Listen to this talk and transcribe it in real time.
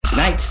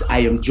tonight I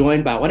am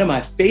joined by one of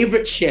my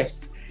favorite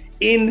chefs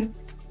in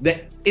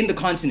the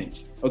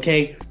continent,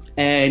 okay?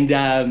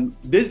 And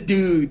this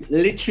dude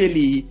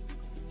literally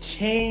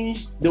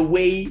changed the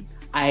way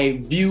I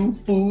view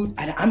food.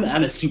 And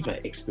I'm a super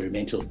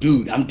experimental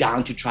dude. I'm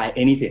down to try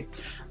anything.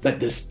 But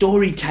the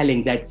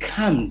storytelling that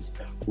comes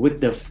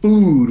with the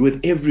food, with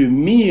every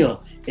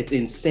meal, it's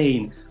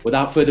insane.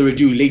 Without further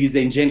ado, ladies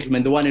and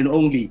gentlemen, the one and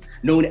only,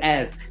 known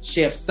as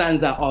Chef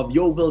Sanza of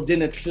Yeoville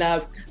Dinner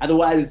Club,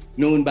 otherwise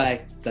known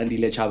by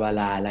Sandile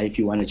Chabalala. If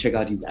you want to check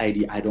out his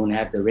ID, I don't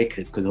have the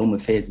records because Home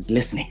Affairs is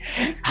listening.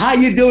 How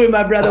you doing,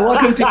 my brother?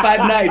 Welcome to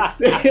Five Nights.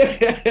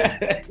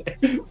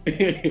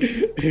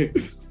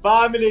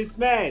 Family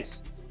smash.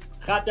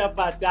 Khata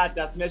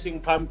patata,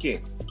 smashing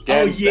pumpkin.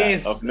 Oh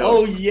yes,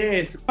 oh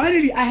yes.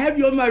 Finally, I have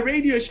you on my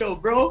radio show,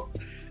 bro.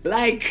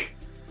 Like,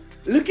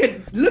 look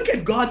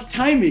at God's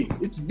timing.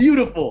 It's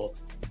beautiful.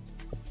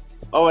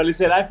 Oh, well, it's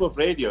a life of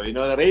radio. You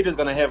know, the radio is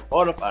going to have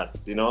all of us,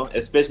 you know,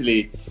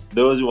 especially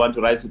those who want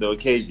to rise to the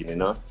occasion, you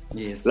know.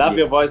 Yes. Love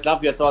your voice,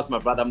 love your thoughts, my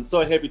brother. I'm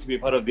so happy to be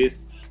part of this.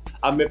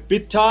 I'm a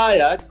bit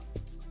tired.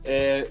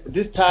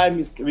 This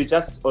time we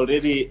just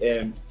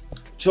already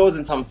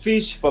chosen some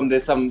fish from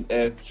some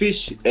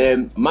fish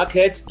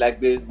market, like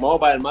the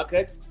mobile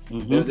market.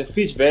 Mm-hmm. There was a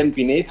fish van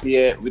beneath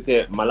here with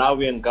a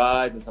Malawian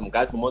guys and some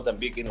guys from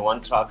Mozambique in one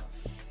truck.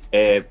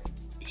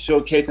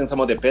 Showcasing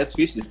some of the best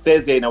fish. It's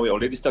Thursday now. We're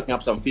already stocking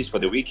up some fish for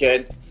the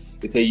weekend.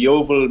 It's a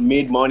Yeoville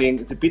mid-morning.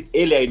 It's a bit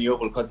earlier in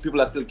Yeoville because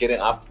people are still getting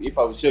up. If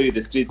I will show you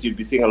the streets, you'll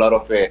be seeing a lot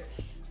of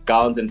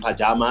gowns and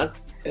pajamas.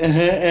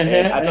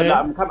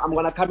 I thought I'm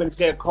gonna come and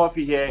share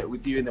coffee here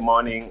with you in the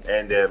morning.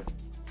 And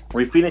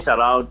we finished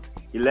around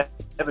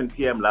 11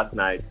 p.m. last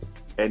night,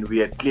 and we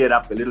had cleared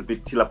up a little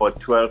bit till about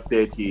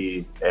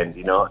 12:30, and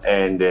you know,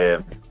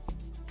 and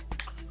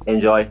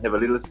enjoy, have a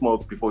little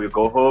smoke before we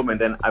go home. And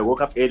then I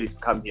woke up early to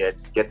come here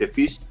to get the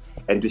fish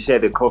and to share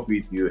the coffee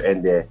with you,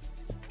 and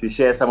to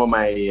share some of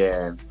my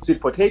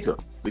sweet potato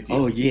with you.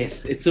 Oh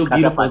yes, it's so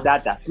beautiful.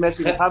 Patata,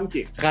 smashing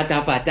pumpkin.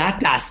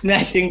 Patata,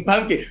 smashing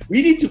pumpkin.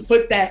 We need to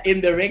put that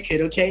in the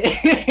record, okay?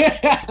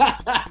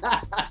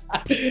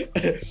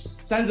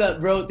 Sanza,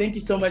 bro, thank you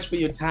so much for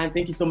your time.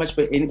 Thank you so much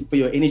for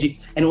your energy.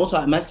 And also,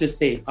 I must just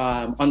say,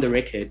 on the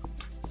record,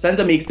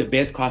 Sanza makes the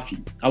best coffee.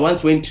 I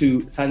once went to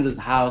Sanza's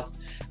house.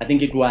 I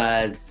think it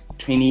was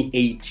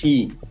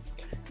 2018. He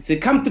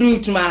said, come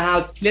through to my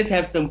house. Let's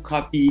have some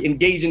coffee,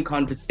 engage in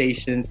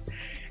conversations.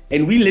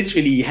 And we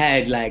literally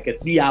had like a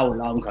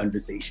 3-hour-long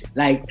conversation.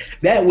 Like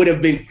that would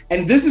have been,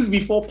 and this is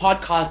before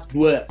podcasts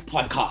were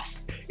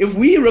podcasts. If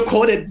we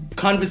recorded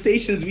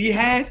conversations we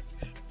had,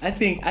 I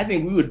think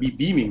we would be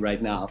beaming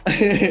right now.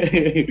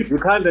 You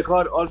can't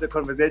record all the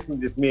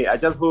conversations with me. I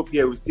just hope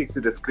here we stick to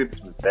the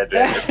script that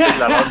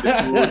around the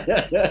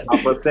food,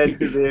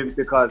 apostolicism,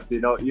 because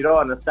you know you don't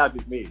want to start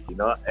with me, you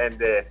know.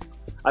 And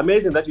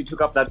amazing that you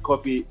took up that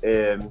coffee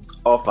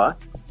offer.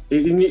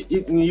 In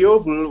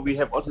Yeoville, we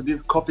have also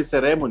these coffee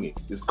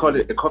ceremonies. It's called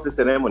a coffee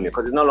ceremony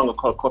because it's no longer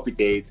called coffee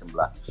dates and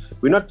blah.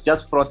 We're not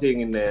just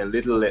frothing in a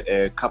little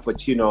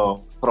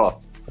cappuccino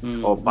froth.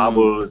 Or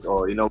bubbles,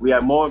 or you know, we are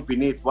more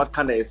beneath what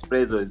kind of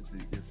espresso is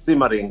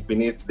simmering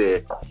beneath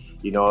the,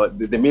 you know,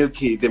 the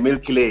milky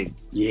lane.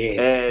 Yes.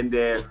 And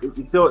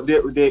so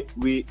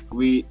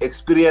we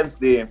experience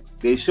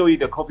they show you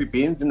the coffee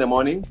beans in the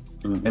morning,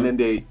 and then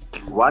they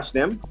wash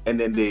them, and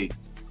then they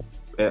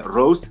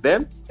roast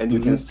them, and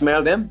you can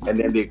smell them, and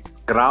then they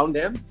ground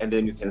them, and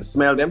then you can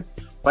smell them.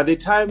 By the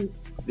time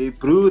they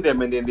brew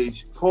them, and then they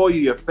pour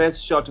you your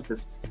first shot of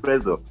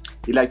espresso,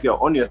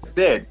 you're on your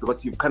third,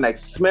 because you kind of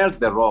smelled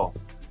the raw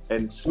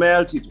and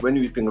smelled it when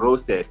it's being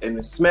roasted,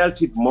 and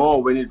smelled it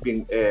more when it's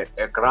being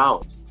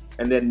ground.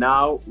 And then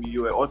now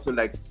you are also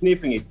like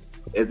sniffing it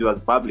as it was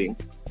bubbling,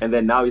 and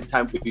then now it's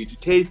time for you to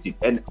taste it.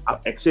 And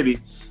actually,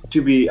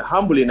 to be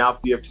humble enough,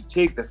 you have to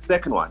take the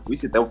second one,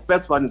 which is the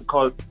first one is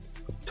called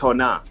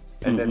Tona,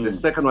 and then the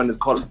second one is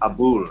called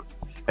Abul,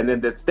 and then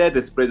the third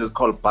espresso is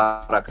called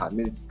Baraka,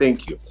 means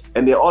thank you.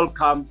 And they all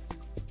come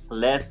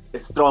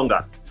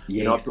stronger. Yes.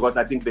 You know, because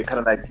I think they kind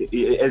of like,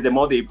 as the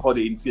more they pour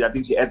the infused, I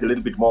think she adds a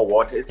little bit more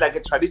water. It's like a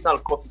traditional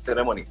coffee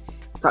ceremony,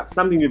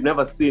 something we've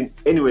never seen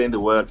anywhere in the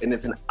world, and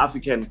it's an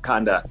African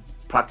kind of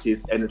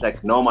practice, and it's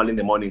like normal in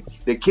the morning.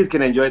 The kids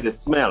can enjoy the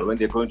smell when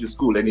they're going to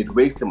school, and it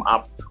wakes them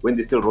up when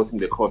they're still roasting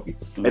the coffee.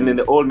 And then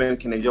the old man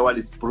can enjoy while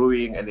it's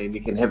brewing, and then he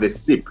can have a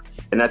sip.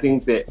 And I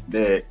think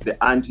the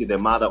auntie, the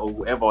mother, or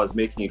whoever was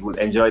making it will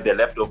enjoy the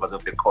leftovers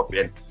of the coffee,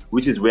 and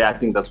which is where I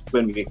think that's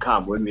when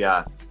we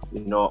are,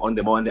 you know, on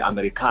the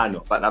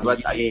Americano. But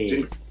otherwise, I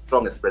drink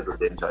strong espresso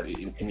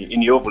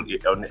in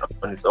Yeoville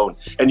on its own.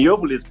 And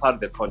Yeoville is part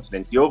of the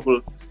continent.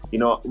 Yeoville, you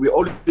know, we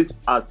always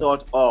are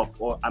thought of,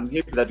 or I'm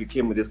happy that we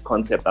came with this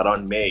concept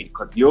around May,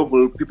 because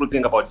Yeoville, people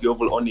think about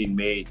Yeoville only in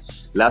May.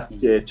 Last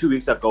 2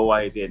 weeks ago,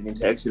 I did an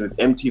interaction with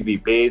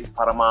MTV Base,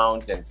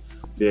 Paramount, and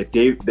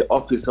the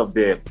office of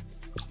the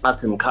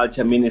Arts and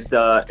Culture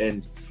Minister,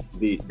 and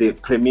the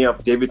premiere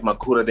of David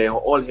Makura, they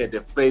all had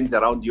their friends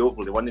around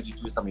Yeoville. They wanted to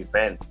do some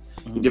events.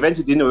 It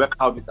eventually didn't work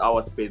out with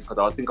our space because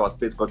I think our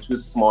space got too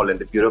small and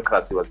the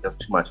bureaucracy was just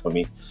too much for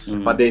me.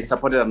 But they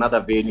supported another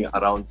venue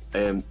around.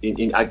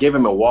 I gave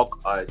them a walk,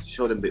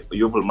 showed them the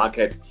Yeoville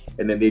market,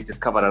 and then they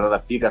discovered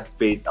another bigger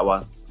space. I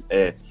was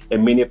a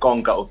mini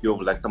conga of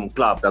Yeoville, like some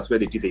club. That's where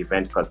they did the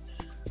event because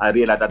I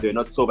realized that they were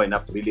not sober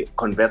enough to really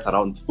converse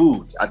around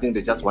food. I think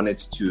they just wanted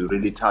to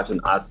really touch on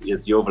us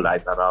as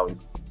Yeovilites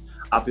around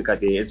Africa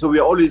Day. And so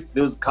we're always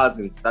those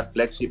cousins, that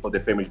black sheep of the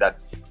family that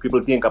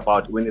people think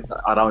about when it's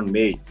around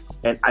May.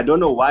 And I don't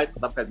know why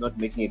South Africa is not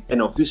making it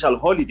an official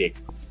holiday.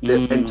 The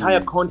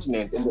entire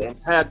continent and the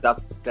entire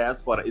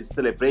diaspora is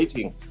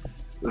celebrating,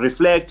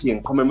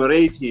 reflecting,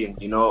 commemorating,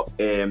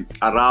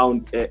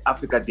 around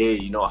Africa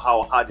Day,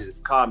 how hard it has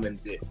come and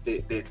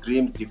the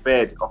dreams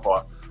deferred of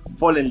our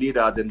fallen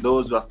leaders and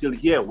those who are still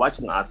here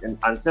watching us, and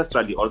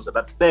ancestrally also,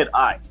 that third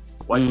eye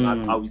watching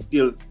us, how we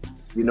still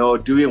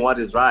doing what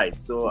is right.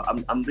 So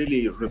I'm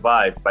really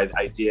revived by the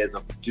ideas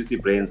of juicy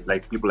brains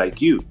like people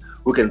like you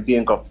who can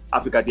think of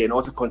Africa Day and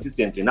also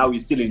consistently. Now we're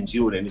still in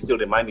June and you're still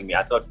reminding me.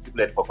 I thought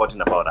people had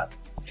forgotten about us.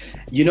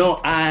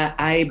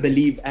 I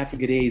believe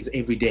Africa Day is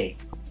every day.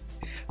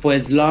 For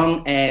as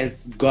long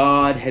as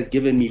God has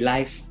given me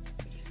life,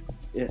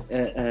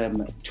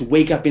 to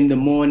wake up in the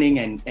morning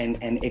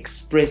and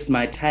express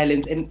my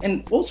talents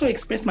and also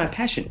express my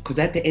passion, because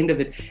at the end of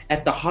it,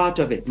 at the heart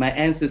of it, my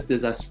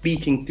ancestors are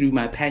speaking through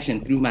my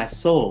passion, through my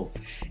soul.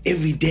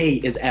 Every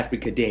day is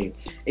Africa Day.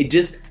 We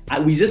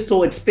just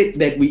saw it fit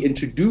that we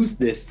introduced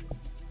this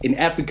in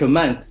Africa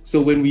Month.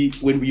 So when we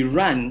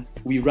run,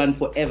 we run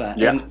forever.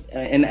 Yeah.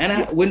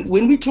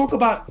 When we talk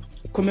about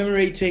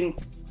commemorating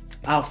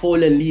our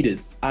fallen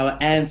leaders, our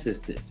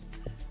ancestors,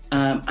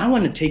 I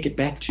want to take it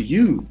back to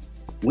you.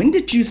 When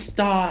did you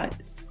start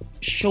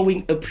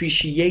showing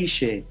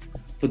appreciation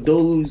for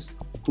those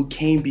who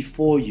came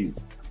before you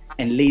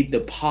and laid the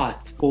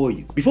path for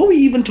you? Before we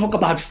even talk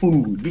about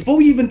food, before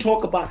we even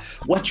talk about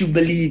what you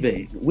believe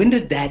in, when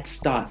did that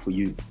start for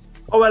you?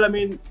 Oh, well, I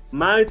mean,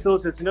 my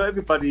sources,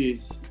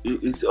 everybody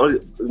is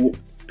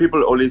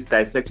people always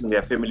dissecting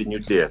their family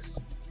nucleus,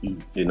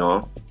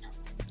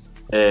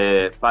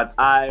 but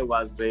I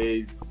was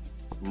raised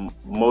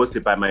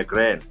mostly by my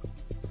grand.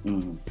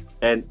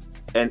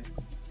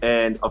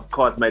 And of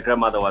course, my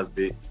grandmother was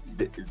the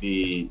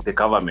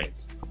government.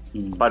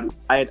 But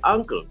I had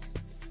uncles,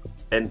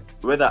 and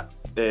whether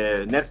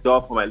next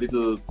door for my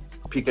little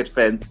picket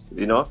fence,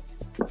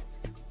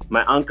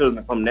 my uncle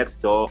from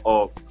next door,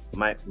 or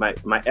my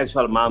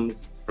actual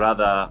mom's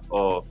brother,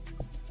 or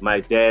my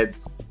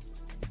dad's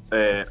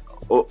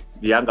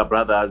younger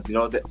brothers,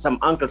 some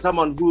uncle,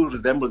 someone who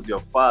resembles your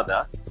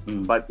father,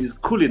 but is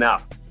cool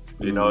enough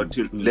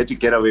to let you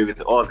get away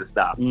with all the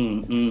stuff.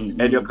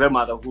 And your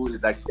grandmother, who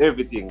is like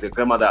everything. The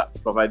grandmother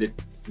provided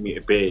me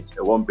a bed,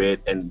 a warm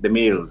bed, and the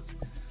meals.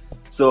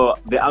 So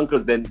the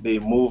uncles, then they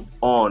move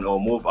on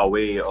or move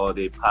away, or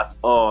they pass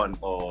on,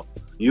 or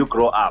you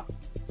grow up.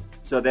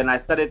 So then I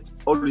started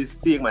always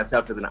seeing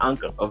myself as an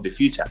uncle of the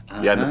future.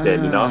 You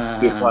understand,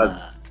 because,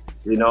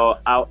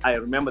 I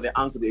remember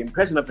the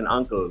impression of an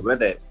uncle,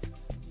 whether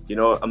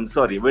I'm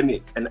sorry,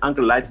 when an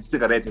uncle lights a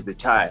cigarette as a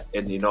child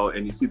and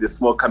and you see the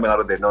smoke coming out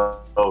of their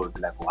nose,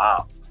 like,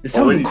 wow. There's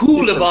something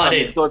cool about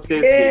it.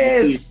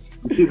 Yes.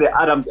 You see the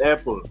Adam's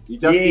apple. You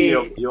just see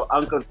your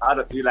uncle's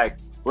Adam. You're like,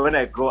 when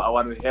I grow, I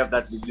want to have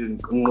that little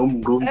when I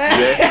grow.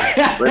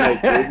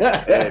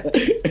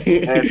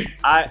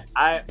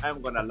 And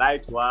I'm going to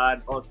light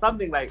one or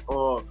something like,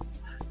 so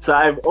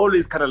I've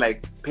always kind of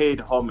like paid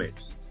homage.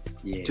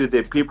 Yes. To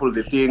the people,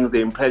 the things,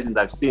 the impressions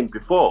I've seen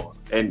before.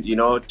 And,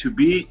 to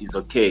be is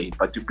okay,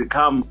 but to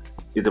become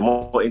is the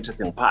more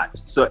interesting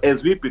part. So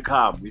as we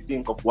become, we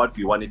think of what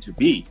we wanted to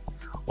be,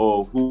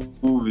 or who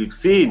we've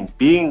seen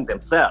being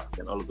themselves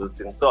and all of those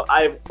things. So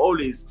I've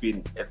always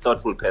been a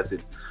thoughtful person.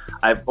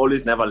 I've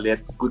always never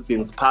let good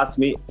things pass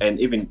me,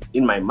 and even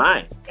in my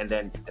mind. And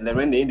then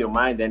when they're in your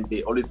mind, then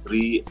they always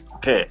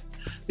reoccur.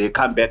 They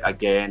come back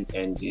again,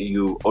 and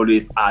you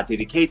always are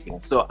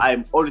dedicating. So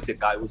I'm always a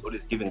guy who's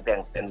always giving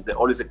thanks, and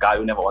always a guy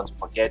who never wants to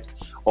forget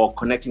or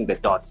connecting the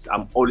dots.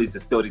 I'm always the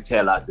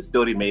storyteller, the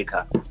story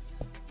maker,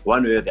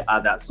 one way or the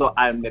other. So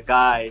I'm the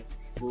guy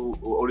who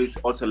always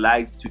also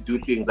likes to do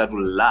things that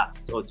will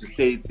last, or to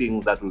say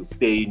things that will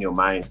stay in your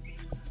mind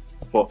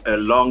for a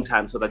long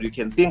time, so that you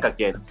can think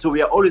again. So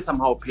we are always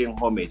somehow paying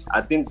homage.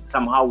 I think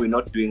somehow we're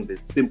not doing the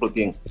simple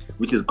thing,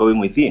 which is going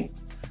within.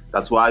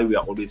 That's why we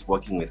are always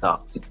working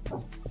without.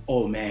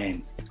 Oh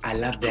man, I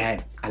love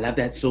that. I love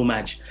that so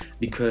much,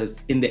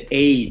 because in the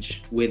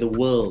age where the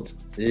world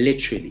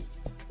literally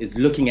is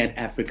looking at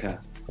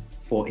Africa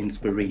for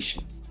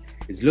inspiration,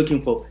 is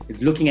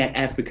looking at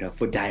Africa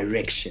for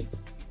direction,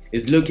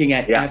 is looking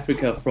at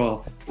Africa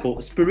for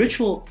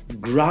spiritual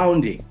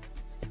grounding,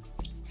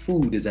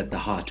 food is at the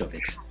heart of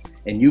it.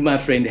 And you, my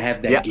friend,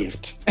 have that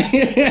gift.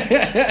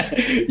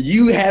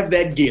 You have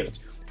that gift.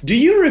 Do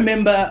you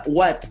remember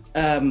what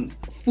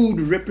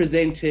food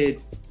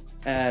represented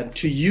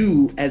to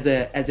you as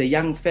a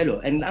young fellow?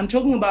 And I'm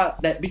talking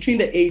about that between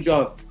the age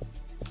of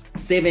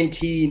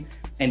 17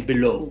 and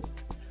below,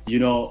 you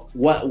know,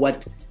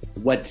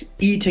 what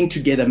eating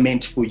together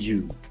meant for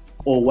you,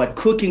 or what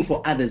cooking for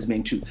others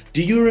meant to.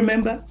 Do you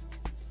remember?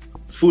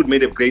 Food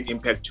made a great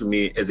impact to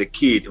me as a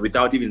kid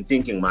without even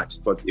thinking much,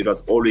 because it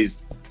was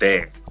always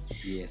there.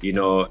 Yes. You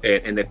know,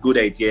 and the good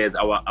ideas,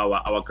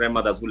 our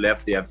grandmothers who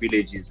left their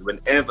villages,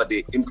 whenever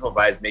they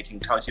improvise making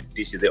township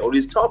dishes, they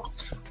always talk,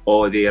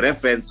 or they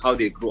reference how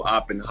they grew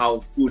up and how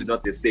food is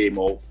not the same,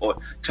 or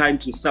trying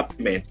to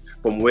supplement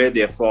from where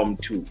they're from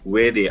to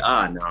where they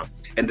are now.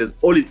 And there's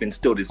always been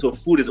stories. So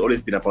food has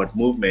always been about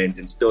movement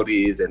and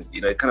stories, and,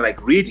 you know, kind of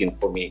like reading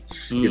for me.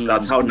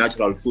 That's how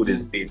natural food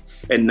has been.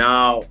 And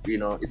now, you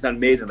know, it's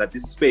amazing that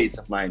this space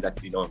of mine,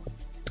 that, you know,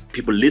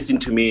 people listen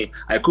to me.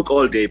 I cook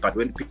all day, but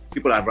when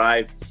people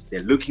arrive,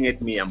 they're looking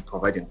at me. I'm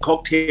providing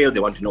cocktail. They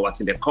want to know what's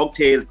in the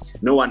cocktail.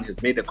 No one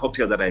has made the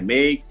cocktail that I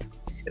make.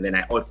 And then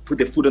I put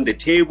the food on the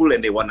table,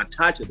 and they want to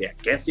touch, or they're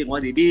guessing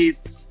what it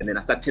is. And then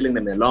I start telling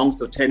them a long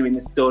story,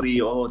 10-minute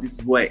story. Oh, this is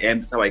who I am.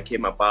 This is how I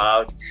came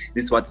about.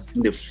 This is what's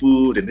in the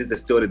food. And this is the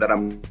story that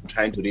I'm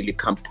trying to really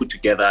put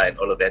together, and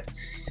all of that.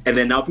 And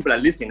then now people are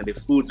listening, and the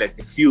food, like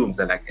the fumes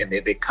are like, and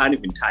they can't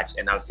even touch.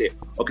 And I'll say,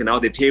 okay, now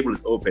the table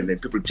is open. Then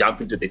people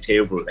jump into the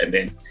table, and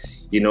then,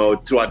 you know,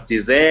 throughout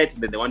dessert,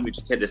 and then they want me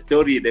to tell the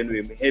story. Then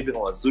we're having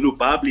our Zulu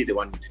bubbly. They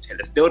want me to tell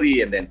the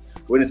story. And then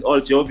when it's all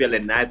jovial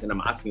and nice, and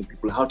I'm asking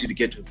people, how did you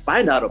get to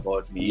find out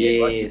about me? Yes.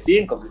 What do you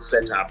think of the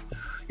setup?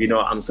 You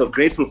know, I'm so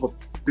grateful for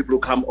people who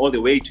come all the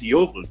way to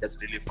Yeoville just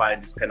to really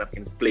find this kind of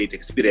plate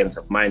experience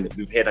of mine.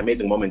 We've had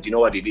amazing moments. You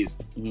know what it is,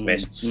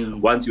 Smash?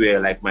 Once you were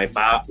like my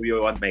bar, you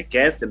were my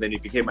guest, and then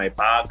you became my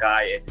bar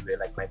guy, and you were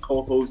like my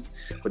co-host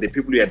for the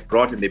people you had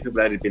brought and the people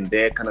that had been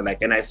there, kind of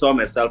like, and I saw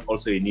myself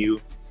also in you.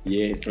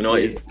 Yes. You know,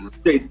 yes.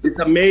 It's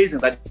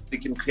amazing that we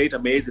can create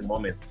amazing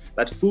moments.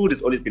 That food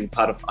has always been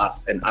part of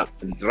us. And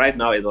right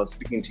now, as I was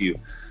speaking to you,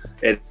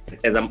 as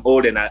I'm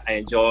old and I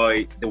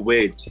enjoy the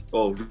word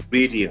or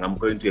reading, I'm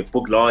going to a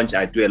book launch.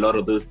 I do a lot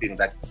of those things.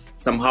 Like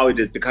somehow it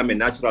has become a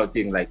natural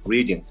thing, like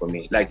reading for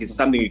me. Like it's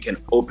something you can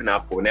open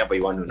up whenever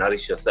you want to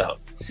nourish yourself.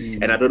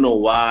 And I don't know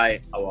why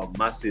our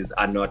masses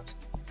are not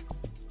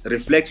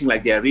reflecting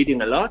like they are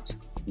reading a lot.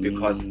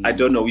 Because I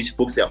don't know which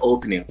books they're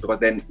opening. Because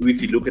then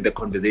if you look at the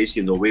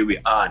conversation or where we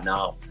are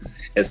now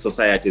as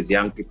society, as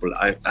young people,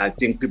 I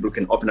think people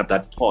can open up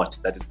that pot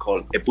that is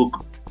called a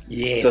book.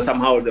 Yes. So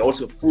somehow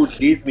also food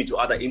leads me to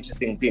other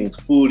interesting things.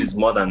 Food is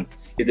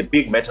it's a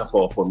big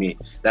metaphor for me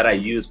that I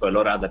use for a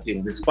lot of other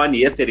things. It's funny,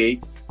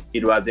 yesterday,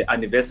 it was the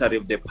anniversary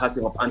of the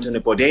passing of Anthony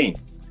Bourdain.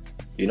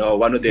 You know,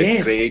 one of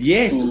the great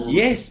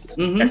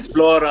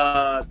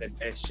explorers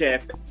and a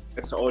chef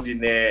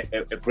extraordinaire,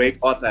 a great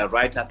author,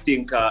 writer,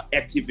 thinker,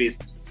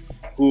 activist,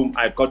 whom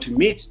I got to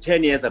meet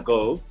 10 years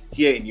ago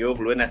here in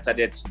Yeoville when I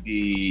started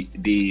the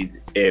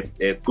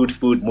good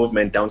food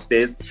movement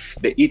downstairs.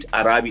 The Eat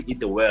Arabi, Eat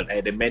the World. I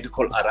had a mentor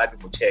called Arabi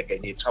Mucheka,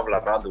 and he traveled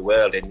around the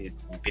world, and he'd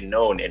been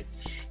known, and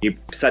he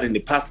suddenly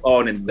passed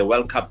on, and the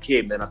World Cup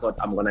came. Then I thought,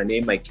 I'm going to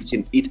name my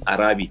kitchen Eat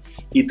Arabi,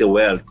 Eat the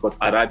World, because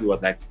Arabi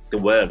was like the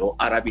world, or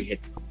Arabi had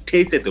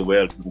tasted the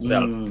world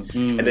himself.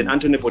 And then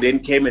Anthony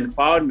Bourdain came and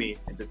found me,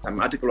 and then some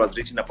article was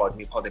written about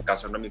me called The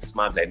Gastronomic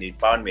Smuggler, and he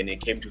found me and he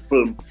came to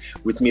film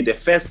with me the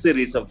first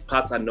series of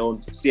Parts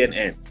Unknown to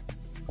CNN.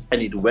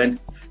 And it went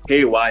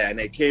haywire, and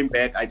I came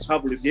back, I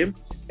traveled with him,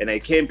 and I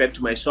came back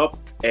to my shop,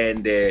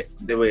 and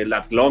there were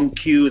like long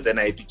queues, and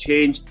I had to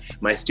change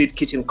my street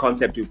kitchen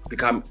concept to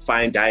become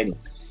fine dining,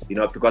 you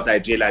know, because I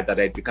realized that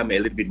I'd become a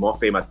little bit more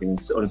famous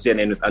on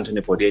CNN with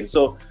Anthony Bourdain.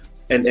 So,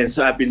 and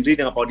so I've been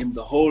reading about him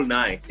the whole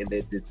night, and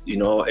you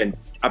know, and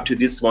up to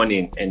this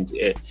morning. And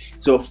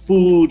so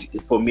food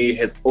for me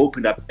has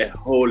opened up a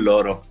whole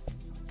lot of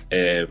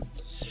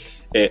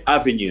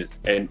avenues,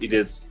 and it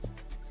is.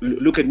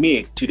 Look at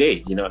me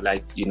today, you know,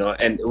 like, you know,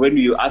 and when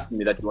you ask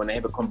me that you want to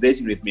have a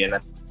conversation with me, and I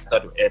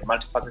thought a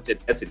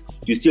multifaceted person,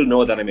 you still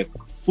know that I'm a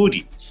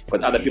foodie,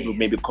 but other people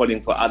may be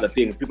calling for other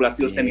things. People are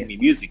still sending me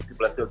music.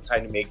 People are still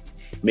trying to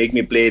make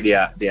me play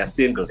their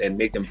single and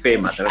make them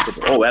famous. And I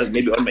thought, oh, well,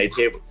 maybe on my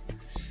table.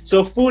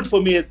 So food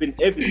for me has been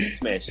everything,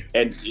 Smash.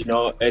 And, you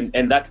know,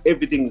 and that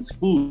everything is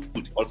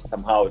food also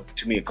somehow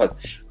to me, because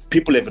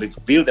people have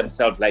revealed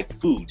themselves like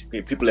food.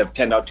 People have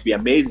turned out to be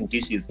amazing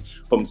dishes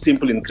from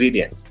simple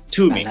ingredients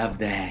to me. I love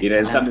that. You know,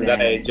 it's something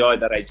that I enjoy,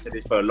 that I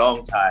cherish for a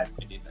long time.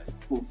 And, you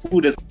know,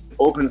 food has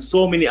opened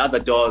so many other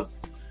doors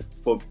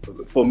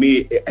for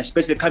me,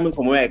 especially coming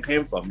from where I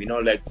came from, you know,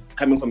 like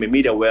coming from a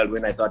media world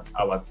when I thought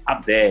I was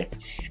up there,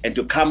 and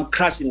to come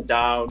crashing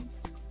down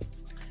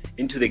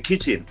into the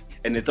kitchen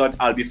and they thought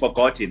I'll be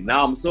forgotten.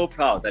 Now I'm so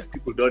proud that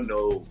people don't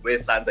know where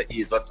Sanza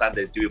is, what Sanza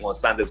is doing, or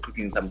Sanza is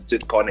cooking some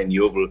street corn in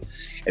Yeoville,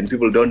 and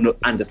people don't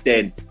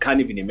understand, can't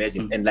even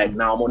imagine. And like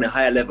now I'm on a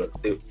higher level.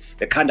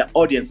 The kind of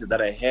audiences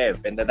that I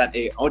have, and that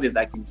audience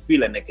I can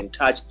feel and I can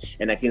touch,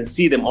 and I can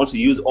see them also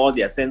use all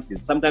their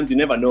senses. Sometimes you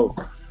never know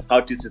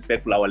how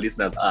disrespectful our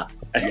listeners are.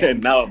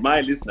 And now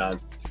my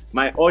listeners,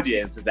 my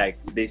audience,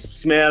 like they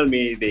smell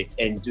me,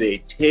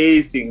 they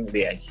tasting,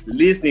 they are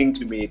listening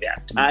to me, they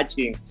are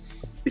touching.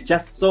 it's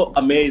just so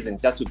amazing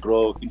just to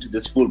grow into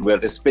this food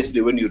world,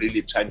 especially when you're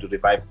really trying to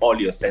revive all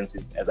your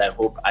senses, as I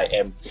hope I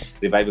am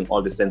reviving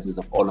all the senses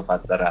of all of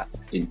us that are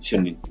in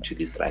tune into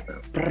this right now.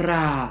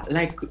 Bruh,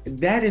 like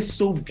that is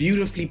so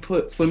beautifully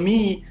put. For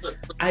me,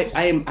 I've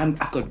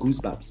got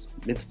goosebumps.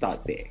 Let's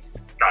start there.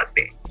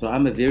 So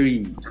I'm a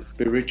very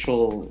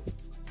spiritual,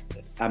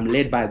 I'm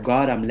led by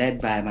God, I'm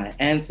led by my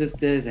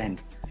ancestors,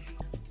 and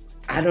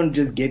I don't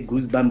just get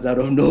goosebumps out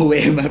of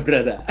nowhere, my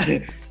brother.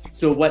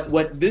 So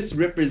what this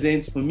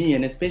represents for me,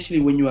 and especially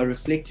when you are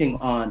reflecting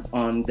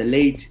on the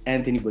late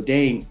Anthony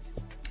Bourdain,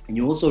 and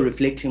you're also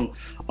reflecting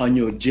on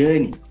your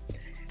journey,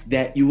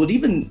 that you would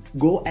even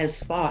go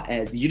as far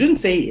as, you didn't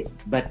say it,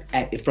 but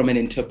from an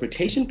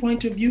interpretation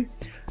point of view,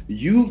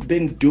 you've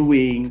been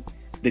doing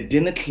the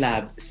dinner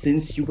club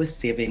since you were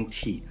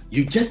 17.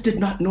 You just did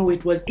not know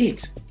it was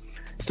it.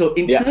 So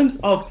in terms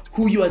of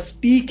who you are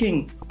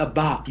speaking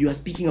about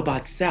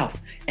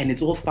self, and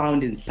it's all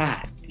found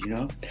inside, you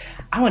know?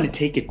 I want to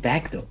take it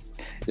back though.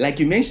 Like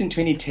you mentioned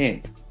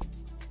 2010.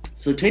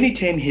 So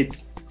 2010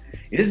 hits,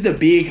 this is the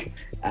big,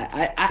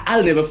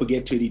 I'll never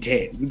forget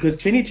 2010, because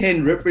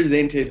 2010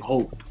 represented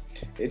hope.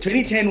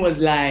 2010 was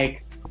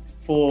like,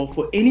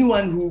 for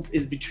anyone who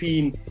is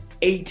between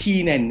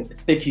 18 and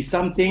 30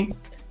 something,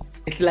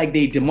 it's like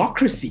the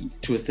democracy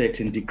to a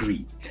certain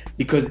degree,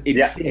 because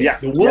it's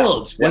the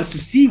world wants to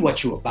see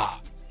what you're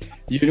about,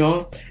 you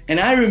know?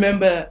 And I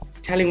remember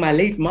telling my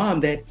late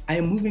mom that I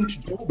am moving to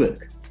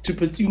Joburg to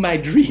pursue my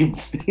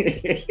dreams.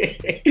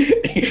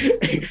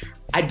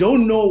 I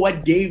don't know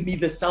what gave me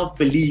the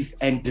self-belief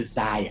and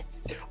desire.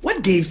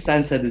 What gave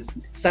Sanza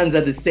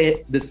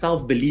the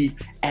self-belief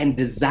and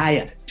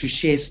desire to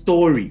share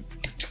story,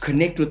 to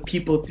connect with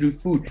people through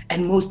food,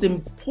 and most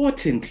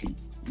importantly,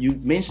 you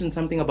mentioned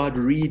something about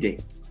reading,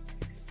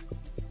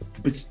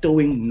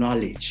 bestowing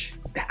knowledge.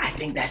 I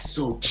think that's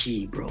so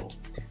key, bro.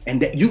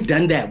 And that you've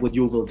done that with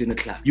Yeoville Dinner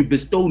Club. You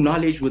bestow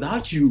knowledge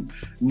without you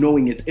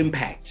knowing its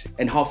impact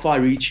and how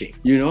far reaching,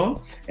 you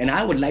know? And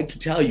I would like to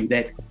tell you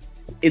that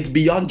it's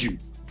beyond you.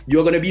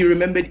 You're gonna be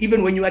remembered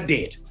even when you are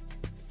dead.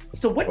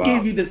 So what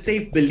gave you the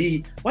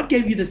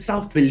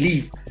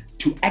self-belief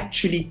to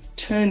actually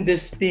turn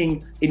this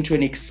thing into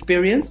an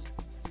experience?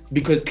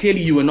 Because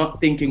clearly you were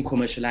not thinking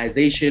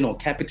commercialization or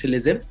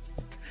capitalism.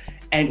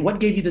 And what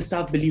gave you the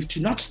self-belief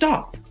to not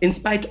stop in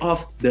spite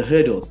of the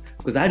hurdles?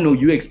 Because I know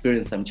you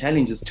experienced some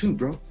challenges too,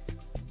 bro.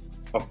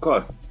 Of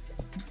course.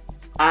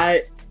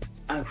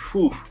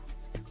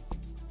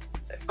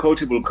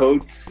 Quotable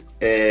quotes,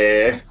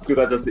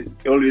 because that's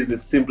always the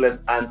simplest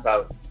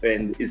answer,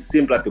 and it's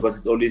simpler because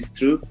it's always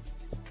true.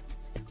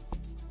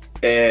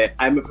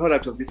 I'm a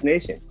product of this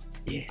nation.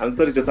 Yes. I'm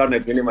sorry to sound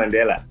like Winnie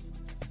Mandela,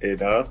 you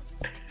know?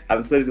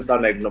 I'm sorry to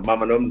sound like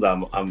Mama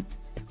Nomza.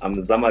 I'm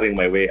zammering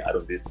my way out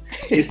of this.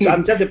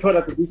 I'm just a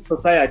product of this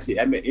society.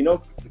 I mean, you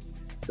know,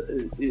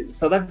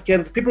 South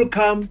Africans, people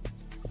come,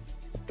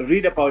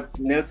 read about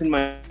Nelson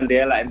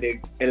Mandela, and they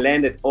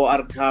land at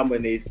OR Tambo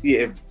when they see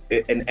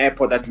an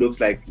airport that looks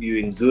like you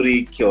in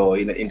Zurich or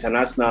in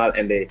international,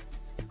 and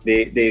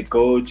they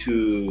go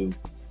to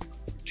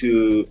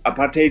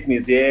Apartheid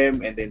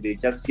Museum, and then they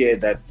just hear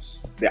that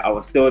there are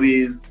our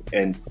stories,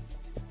 and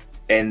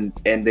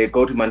they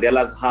go to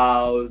Mandela's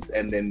house,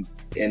 and then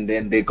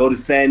they go to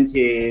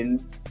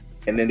Sandton,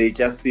 and then they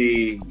just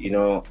see, you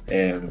know,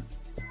 the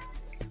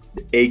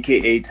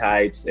AKA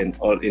types and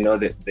all, you know,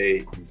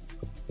 the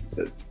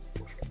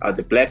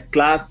black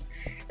class,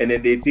 and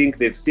then they think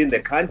they've seen the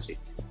country,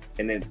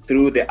 and then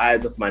through the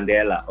eyes of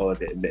Mandela, or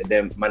the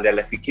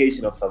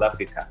Mandelification of South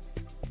Africa.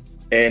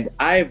 And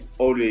I've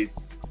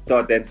always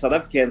thought that South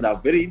Africans are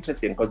very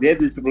interesting, because there are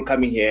these people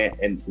coming here,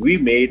 and we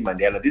made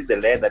Mandela. This is the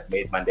land that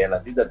made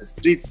Mandela. These are the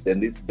streets,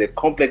 and this is the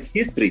complex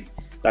history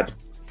that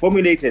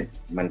formulated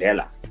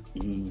Mandela.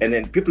 And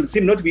then people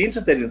seem not to be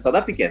interested in South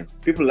Africans.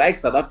 People like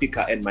South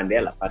Africa and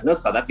Mandela, but not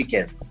South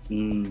Africans.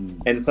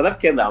 And South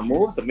Africans are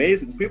most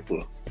amazing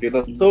people.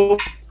 They're so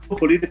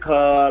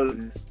political,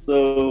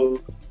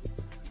 so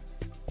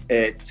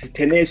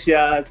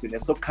tenacious, and they're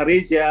so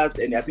courageous,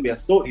 and I think they are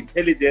so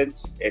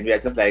intelligent, and we are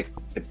just like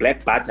the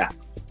black butter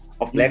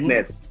of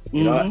blackness,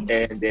 you know,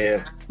 and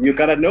you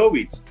gotta know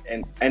it.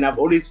 And I've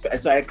always,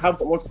 so I come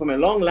from a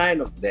long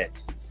line of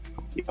that,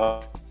 you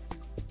know,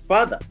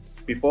 fathers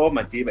before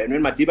Madiba. And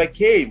when Madiba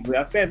came, we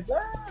are felt,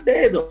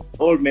 there's an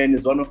old man,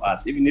 is one of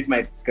us, even if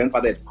my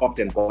grandfather had coughed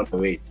and gone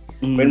away.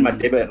 When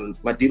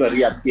Madiba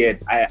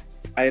reappeared, I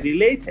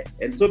related.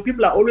 And so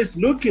people are always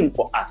looking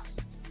for us,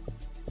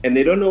 and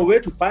they don't know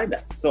where to find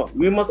us. So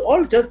we must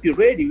all just be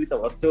ready with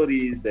our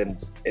stories and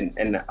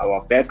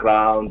our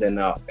backgrounds and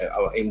our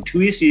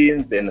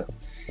intuitions. And,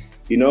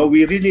 you know,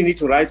 we really need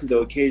to rise to the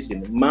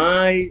occasion.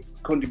 My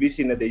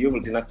contribution at the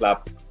Yeoville Dinner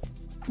Club,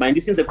 mind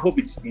you, since the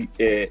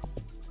COVID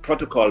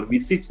protocol, we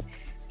sit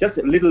just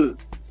a little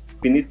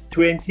beneath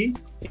 20.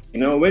 You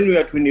know, when we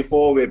were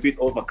 24, we were a bit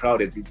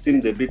overcrowded. It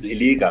seemed a bit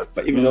illegal,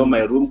 but even though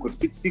my room could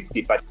fit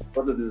 60, but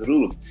because of these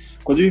rules,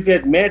 because if we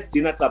had met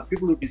dinner club,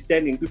 people would be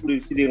standing, people would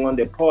be sitting on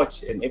the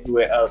porch and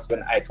everywhere else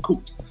when I'd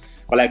cooked.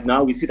 But like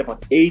now, we sit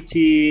about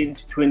 18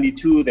 to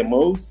 22 the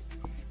most,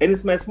 And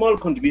it's my small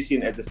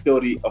contribution as a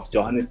story of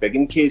Johannesburg,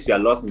 in case you are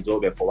lost in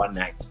Joburg for one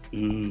night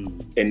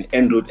and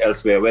en route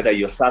elsewhere, whether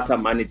your SASA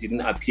money didn't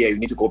appear, you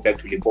need to go back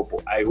to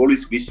Limpopo. I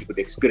always wish you could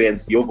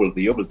experience Yeoville,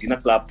 the Yeoville Dinner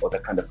Club, or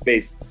that kind of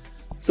space.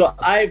 So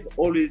I've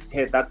always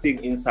had that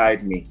thing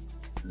inside me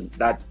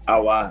that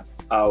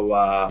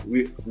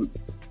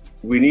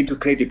we need to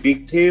create a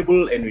big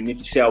table and we need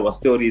to share our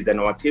stories,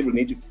 and our table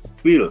need to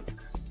feel,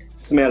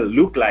 smell,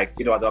 look like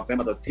it was our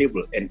grandmother's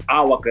table, and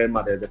our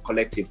grandmother as a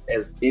collective,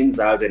 as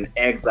exiles and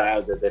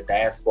exiles, as the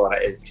diaspora,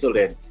 as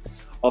children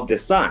of the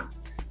sun.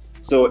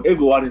 So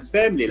everyone is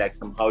family, like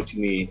somehow to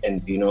me,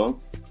 and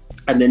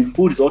and then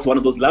food is also one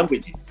of those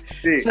languages.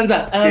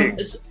 Sanza,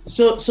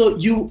 so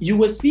you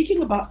were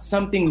speaking about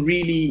something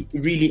really,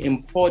 really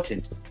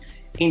important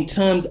in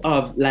terms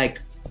of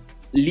like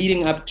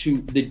leading up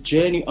to the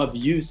journey of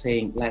you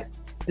saying like,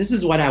 this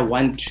is what I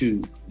want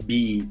to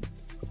be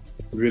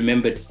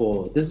remembered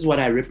for. This is what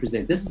I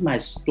represent. This is my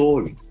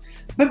story.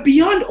 But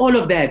beyond all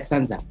of that,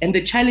 Sanza, and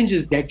the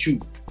challenges that you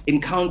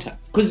encounter,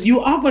 because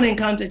you are going to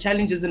encounter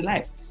challenges in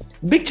life.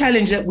 Big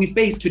challenge that we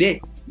face today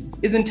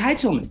is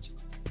entitlement.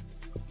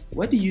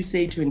 What do you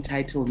say to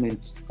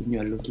entitlement when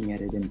you're looking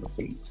at it in the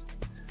face?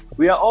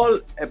 We are all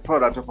a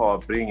product of our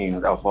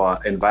bringing, of our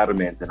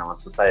environment and our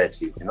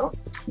societies,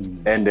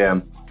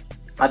 And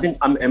I think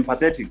I'm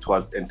empathetic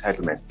towards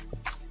entitlement.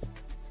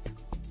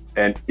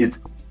 And it's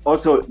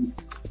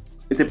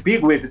a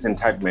big way, this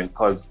entitlement,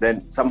 because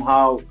then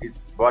somehow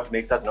it's what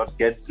makes us not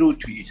get through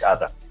to each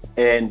other.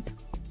 And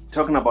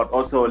talking about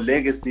also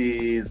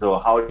legacies or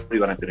how you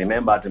want to be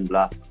remembered and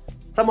blah,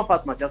 some of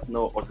us must just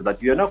know also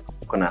that you're not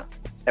going to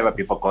ever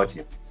be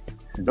forgotten.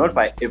 Not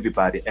by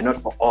everybody and not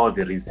for all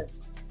the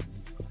reasons.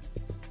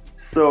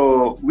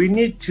 So we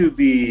need to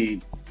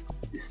be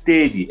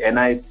steady. And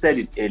I said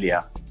it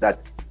earlier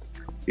that,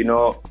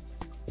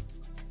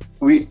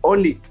 we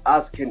only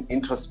ask and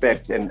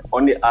introspect, and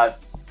only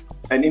ask,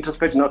 and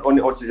introspection not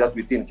only also just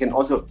within, can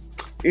also,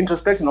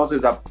 introspection also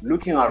is that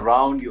looking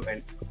around you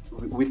and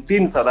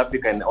within South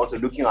Africa and also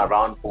looking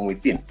around from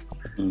within.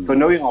 So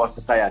knowing our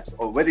society,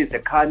 or whether it's a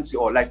country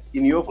or like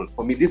in Yeoville,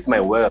 for me, this is my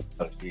world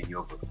in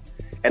Yeoville.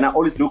 And I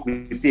always look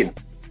within.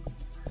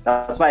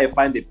 That's why I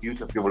find the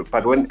beauty of Yeoville.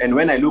 But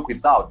when I look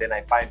without, then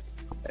I find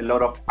a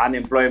lot of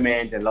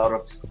unemployment, a lot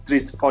of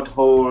street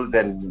potholes,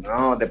 and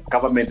the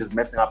government is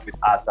messing up with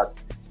us. That's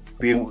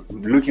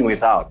looking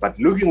without. But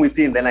looking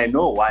within, then I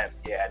know why I'm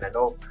here, and I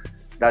know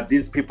that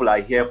these people are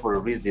here for a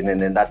reason,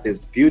 and then that there's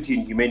beauty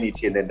in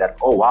humanity, and then that,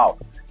 oh wow,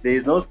 there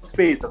is no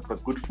space that's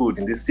got good food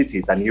in this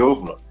city than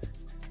Yeoville.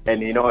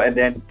 And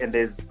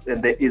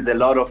there is a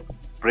lot of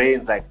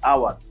brains like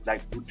ours,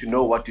 like to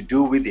know what to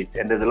do with it,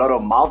 and there's a lot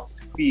of mouths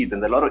to feed,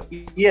 and a lot of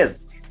ears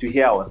to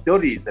hear our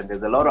stories, and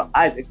there's a lot of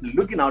eyes actually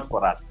looking out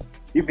for us,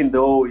 even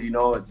though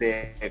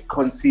the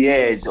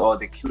concierge or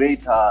the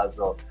curators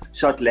or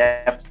short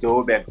left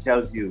Joburg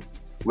tells you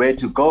where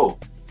to go.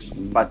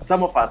 But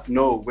some of us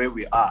know where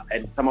we are,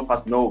 and some of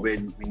us know where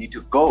we need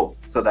to go,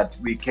 so that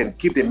we can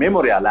keep the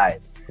memory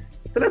alive.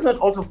 So let's not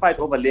also fight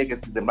over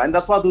legacies, and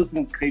that's why those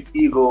things create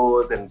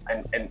egos, and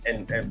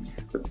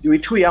we're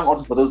too young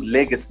also for those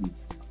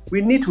legacies.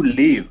 We need to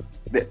live.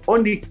 The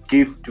only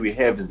gift we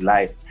have is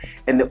life,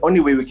 and the only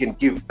way we can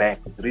give back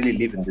is really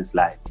living this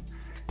life.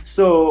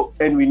 So,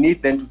 and we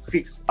need then to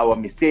fix our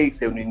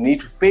mistakes, and we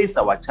need to face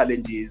our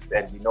challenges,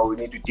 and we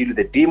need to deal with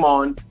the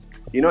demon,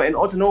 and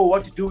also know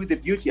what to do with the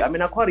beauty. I'm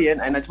an Aquarian,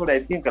 and I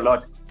think a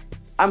lot.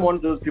 I'm one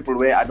of those people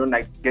where I don't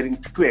like getting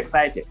too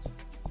excited,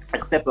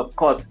 except of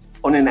course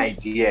on an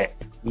idea.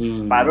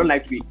 But I don't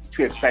like to be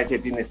too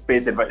excited in a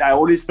space, but I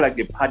always feel like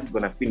the party's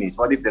gonna finish.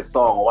 What if the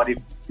song, or what if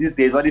these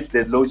days, what if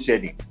there's load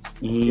shedding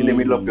in the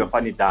middle of your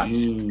funny dance,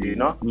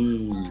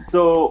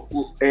 So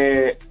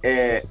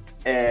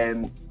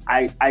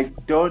I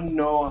don't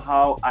know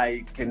how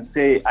I can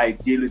say I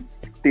deal with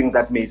things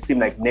that may seem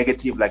like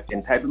negative, like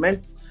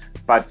entitlement,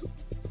 but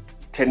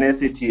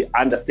tenacity,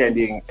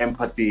 understanding,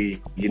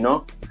 empathy,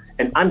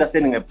 and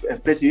understanding,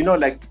 especially,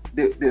 like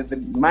the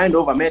mind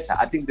over matter.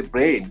 I think the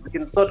brain, we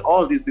can sort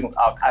all these things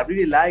out. I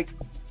really like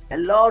a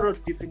lot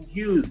of different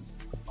hues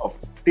of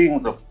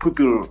things, of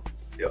people,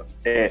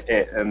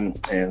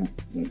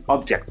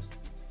 objects,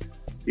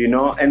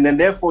 and then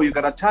therefore you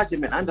gotta touch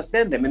them and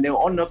understand them, and they're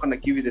all not gonna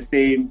give you the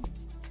same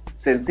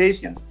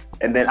sensations.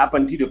 And then up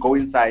until you go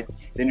inside,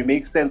 then you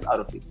make sense out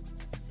of it.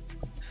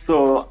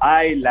 So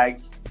I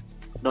like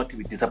not to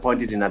be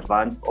disappointed in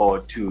advance or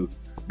to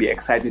be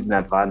excited in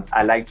advance.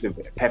 I like to have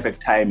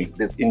perfect timing.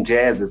 In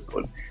jazz,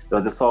 there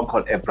was a song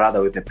called A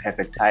Brother with a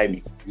Perfect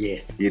Timing.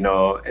 Yes.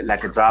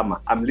 Like a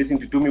drama. I'm listening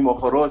to Dumi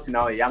Moforosi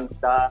now, a young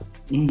star,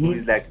 who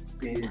is like,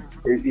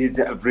 he's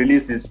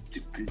released his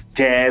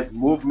jazz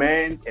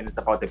movement, and it's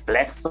about the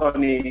Black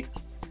Sonic,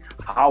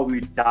 how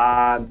we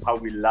dance, how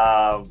we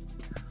love.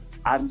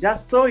 I'm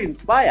just so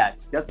inspired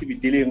just to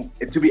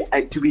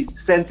be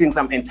sensing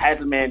some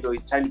entitlement, or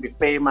trying to be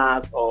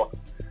famous, or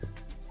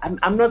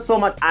I'm not so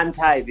much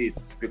anti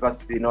this,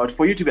 because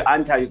for you to be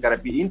anti, you gotta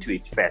be into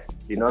it first.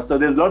 So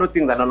there's a lot of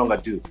things I no longer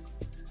do,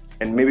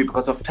 and maybe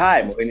because of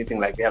time or anything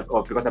like that,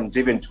 or because I'm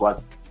driven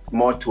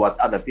more towards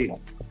other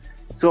things.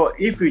 So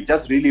if we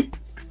just really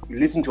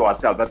listen to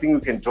ourselves, I think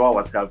we can draw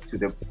ourselves to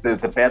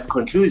the best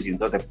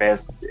conclusions or the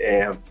best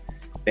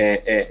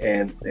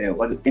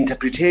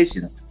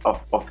interpretations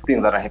of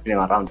things that are happening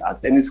around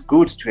us. And it's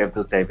good to have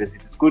those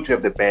diversity. It's good to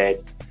have the bad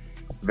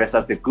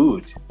versus the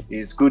good.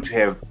 It's good to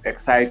have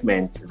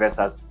excitement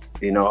versus,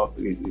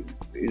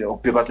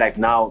 because like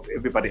now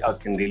everybody else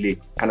can really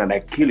kind of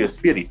like kill your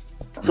spirit.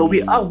 So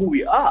we are who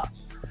we are.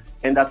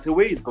 And that's the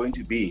way it's going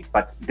to be.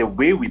 But the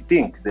way we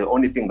think, the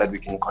only thing that we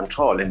can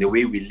control, and the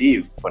way we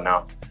live for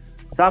now.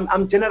 So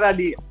I'm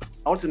generally,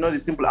 I want to know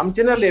this simple. I'm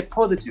generally a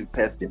positive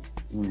person.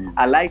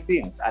 I like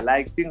things. I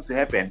like things to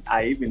happen.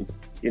 I even,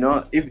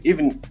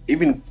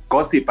 even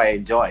gossip I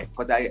enjoy,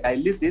 because I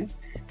listen.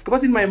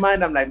 Because in my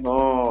mind, I'm like,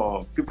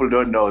 no, people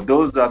don't know.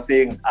 Those who are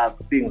saying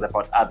things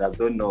about others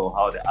don't know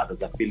how the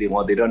others are feeling,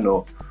 or they don't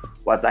know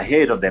what's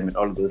ahead of them and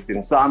all those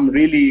things. So I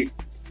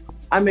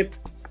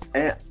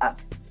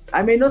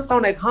may not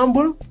sound like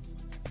humble,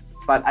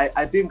 but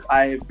I think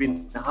I've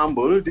been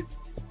humbled.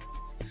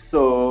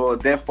 So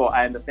therefore,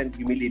 I understand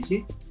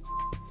humility.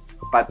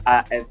 But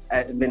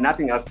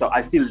nothing else.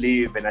 I still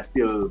live and I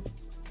still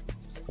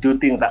do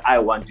things that I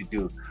want to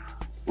do,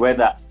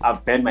 whether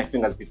I've bent my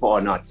fingers before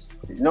or not.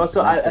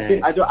 So I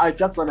think I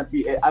just want to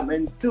be. I'm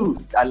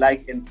enthused. I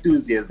like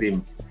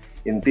enthusiasm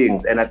in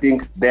things, and I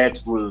think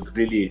that will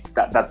really.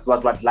 That's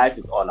what life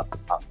is all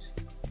about.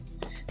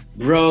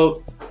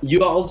 Bro,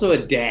 you are also a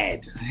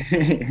dad.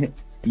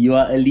 You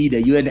are a leader.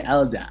 You're an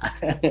elder.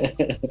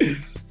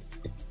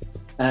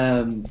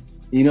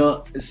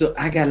 So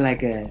I got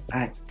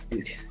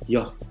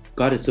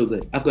God is so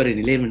good. I've got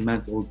an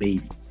 11-month-old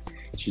baby.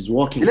 She's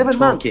walking. 11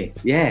 months?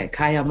 Yeah,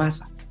 Kaya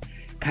Masa.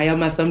 Kaya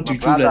Masam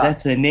Tutula,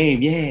 that's her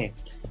name. Yeah.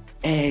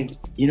 And,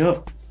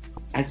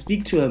 I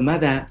speak to her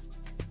mother,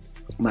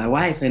 my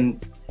wife,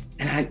 and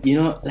I,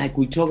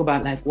 we talk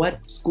about what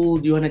school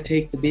do you want to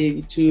take the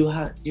baby to?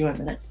 How do you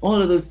want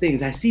all of those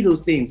things? I see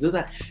those things.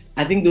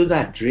 I think those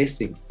are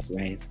dressings,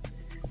 right?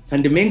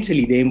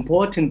 Fundamentally, the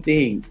important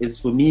thing is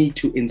for me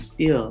to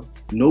instill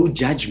no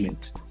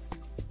judgment.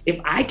 If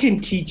I can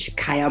teach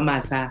Kaya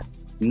Masa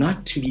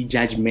not to be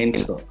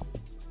judgmental,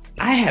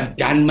 I have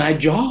done my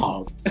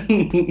job.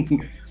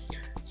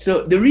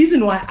 So the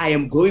reason why I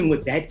am going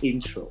with that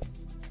intro,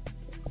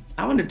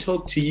 I want to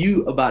talk to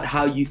you about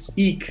how you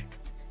speak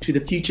to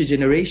the future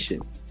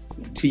generation,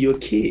 to your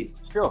kid.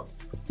 Sure.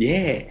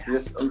 Yeah.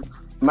 Yes.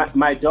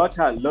 My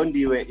daughter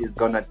Londiwe is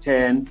gonna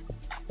turn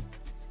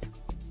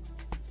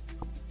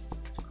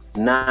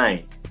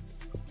 9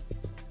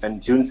 on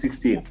June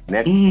 16th,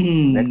 next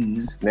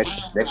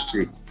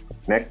week,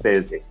 next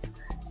Thursday.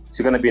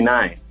 She's gonna be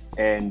 9,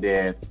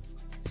 and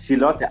she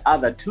lost the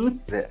other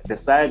tooth, the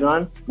side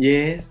one.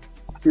 Yes.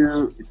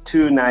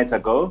 Two nights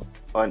ago,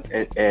 on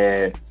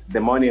the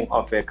morning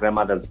of her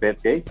grandmother's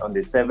birthday, on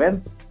the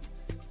 7th,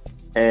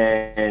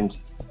 and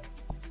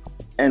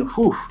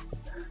whew.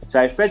 So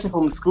I fetched her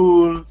from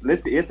school.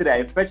 Yesterday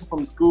I fetched her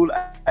from school.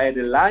 I had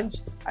a lunch.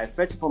 I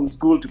fetched her from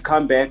school to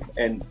come back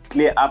and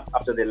clear up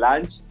after the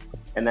lunch.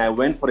 And I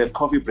went for a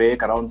coffee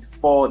break around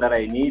 4 that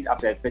I need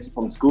after I fetched her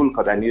from school,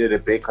 because I needed a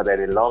break because I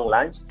had a long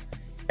lunch.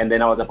 And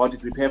then I was about to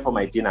prepare for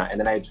my dinner. And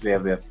then I had to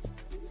have a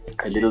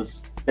little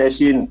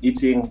session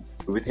eating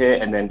with her.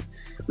 And then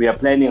we are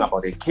planning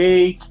about a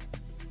cake,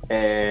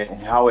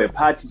 how a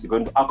party is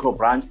going to Acro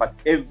Branch. But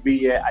every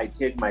year I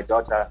take my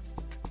daughter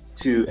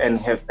to and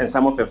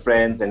some of her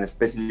friends, and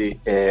especially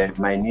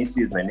my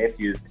nieces, my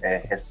nephews,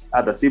 has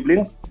other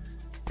siblings,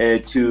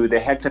 to the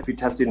Hector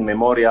Peterson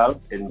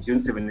Memorial in June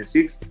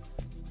 76.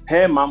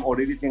 Her mom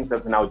already thinks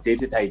that's an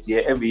outdated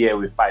idea. Every year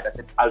we fight. I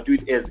said, I'll do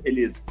it as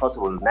early as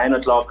possible. 9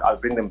 o'clock, I'll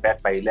bring them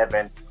back by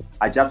 11.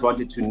 I just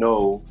wanted to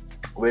know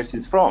where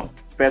she's from.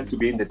 First, to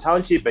be in the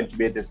township, and to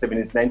be at the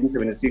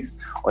 1976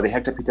 or the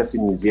Hector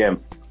Peterson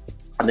Museum.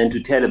 And then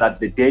to tell her that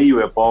the day you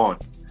were born,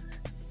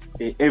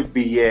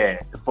 every year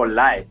for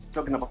life,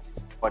 talking about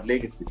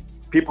legacies,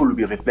 people will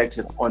be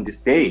reflecting on this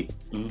day.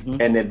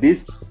 Mm-hmm. And then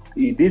this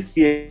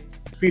year,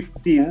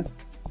 15th,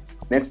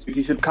 next week,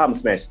 you should come,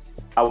 Smash.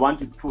 I want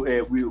to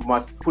put, we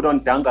must put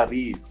on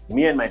dungarees,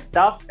 me and my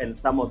staff, and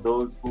some of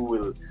those who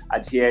will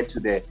adhere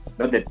to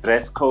not the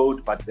dress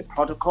code, but the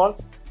protocol,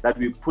 that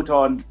we put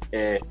on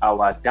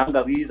our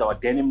dungarees, our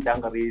denim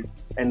dungarees,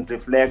 and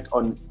reflect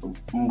on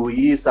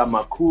Mbuyisa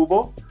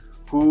Makubo,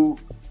 who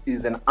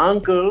is an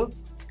uncle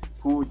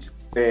who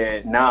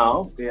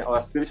now,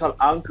 our spiritual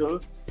uncle,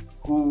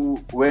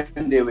 who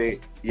when they were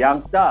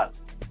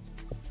youngsters,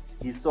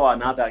 he saw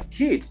another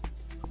kid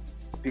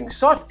being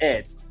shot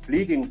at,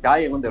 bleeding,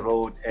 dying on the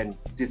road, and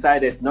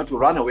decided not to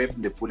run away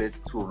from the police,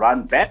 to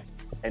run back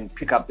and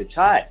pick up the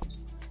child,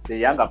 the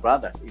younger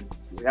brother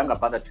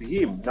to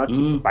him, not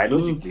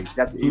biologically,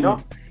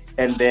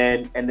 and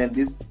then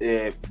this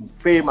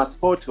famous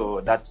photo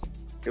that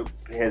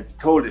has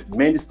told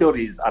many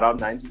stories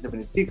around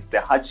 1976, the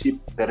hardship,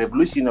 the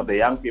revolution of the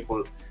young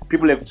people.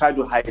 People have tried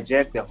to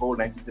hijack the whole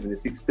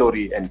 1976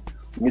 story and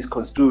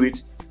misconstrue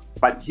it.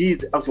 but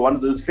he's also one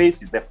of those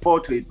faces. The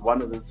photo is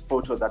one of those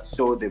photos that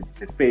show the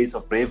face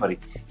of bravery.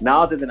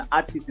 Now there's an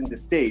artist in the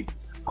States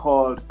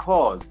called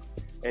Cause,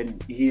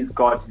 and he's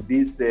got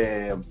this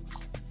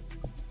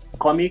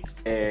comic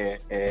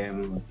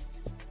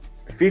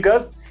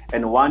figures,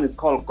 and one is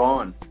called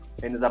Gone,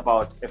 and it's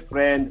about a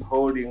friend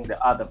holding the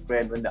other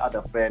friend when the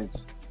other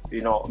friend,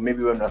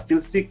 maybe when they're still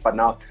sick, but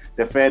now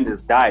the friend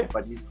has died,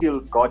 but he still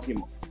got him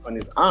on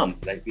his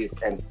arms like this.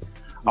 And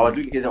I was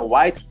looking at a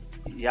white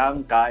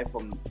young guy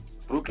from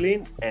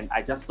Brooklyn, and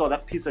I just saw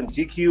that piece on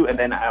GQ, and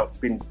then I've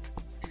been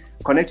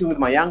connecting with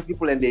my young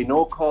people, and they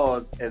know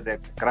Cause as a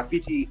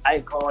graffiti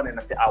icon, and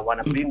I say, I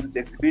want to bring this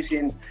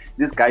exhibition.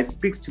 This guy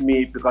speaks to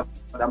me because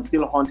I'm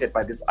still haunted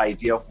by this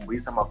idea of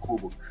Mbuyisa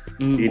Makubu,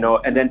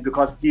 and then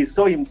because he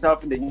saw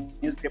himself in the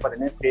newspaper the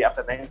next day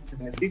after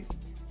 1976,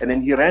 and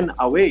then he ran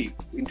away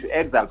into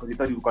exile because he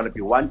thought he was going to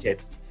be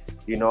wanted,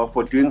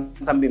 for doing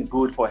something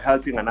good, for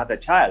helping another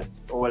child.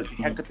 Well,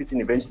 Hector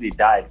Peterson eventually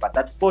died, but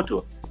that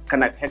photo,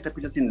 Hector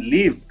Peterson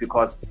lives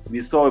because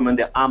we saw him in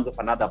the arms of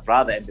another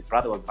brother, and the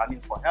brother was running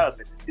for help,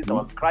 and the sister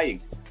was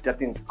crying. Just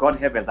think, God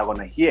heavens, I want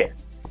to hear.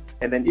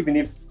 And then even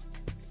if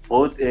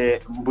both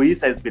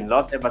Mbuyisa has been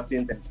lost ever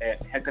since, and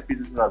Hector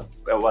Peterson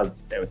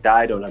was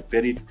died or was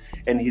buried,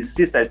 and his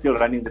sister is still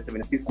running the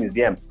 76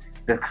 Museum,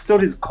 the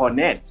stories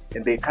connect,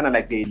 and they kind of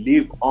like they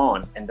live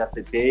on. And that's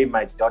the day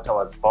my daughter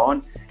was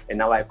born, and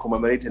now I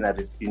commemorate and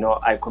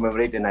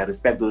I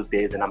respect those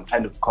days, and I'm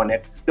trying to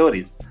connect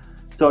stories.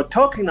 So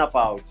talking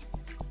about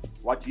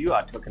what you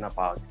are talking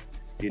about,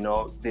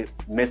 the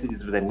messages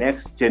to the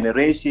next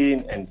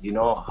generation, and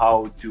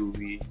how do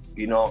we,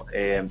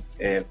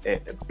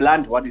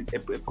 plant what is a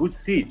good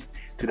seed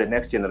to the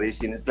next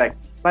generation. It's like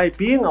by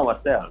being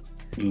ourselves,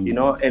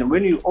 and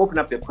when you open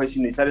up the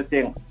question, you started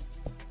saying,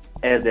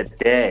 as a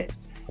dad,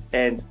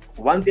 and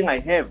one thing I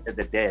have as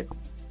a dad,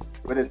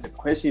 whether it's a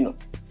question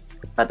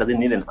that doesn't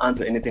need an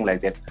answer or anything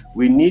like that,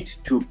 we need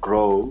to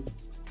grow,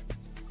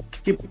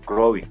 keep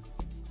growing.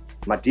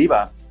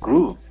 Madiba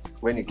grew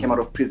when he came out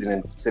of prison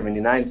in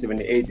 79,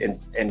 78,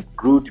 and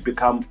grew to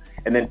become,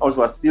 and then also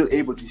was still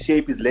able to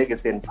shape his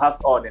legacy and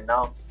passed on. And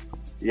now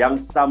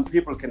some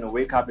people can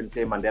wake up and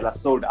say Mandela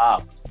sold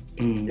out.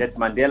 Yet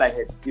Mandela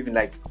had even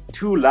like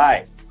 2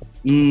 lives,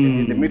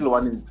 and in the middle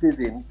one in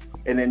prison,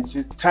 and then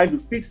to try to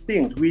fix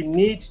things. We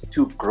need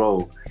to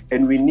grow,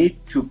 and we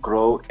need to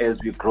grow as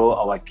we grow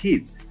our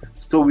kids.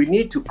 So we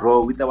need to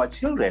grow with our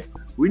children.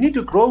 We need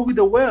to grow with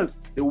the world.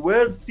 The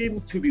world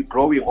seems to be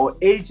growing or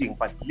aging,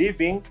 but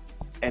living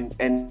and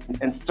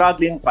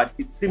struggling, but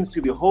it seems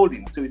to be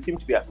holding. So it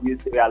seems to be we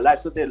are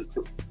alive. So the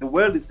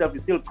world itself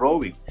is still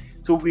growing.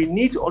 So we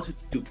need also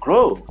to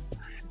grow,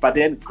 but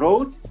then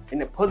growth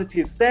in a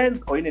positive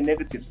sense or in a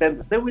negative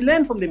sense. Then we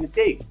learn from the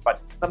mistakes, but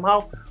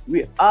somehow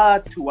we are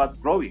towards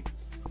growing.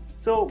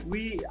 So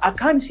I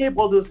can't shape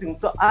all those things.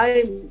 So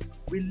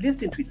we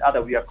listen to each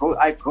other.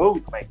 I grow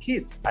with my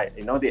kids.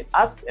 They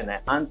ask and I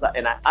answer,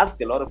 and I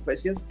ask a lot of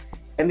questions,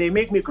 and they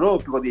make me grow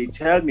because they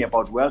tell me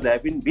about worlds I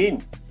haven't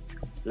been.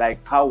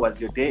 Like, how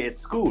was your day at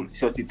school?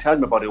 So she tells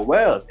me about the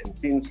world and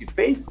things she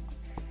faced.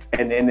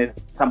 And then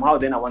somehow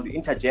then I want to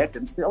interject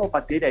and say, oh,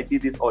 but did I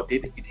did this, or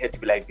did it had to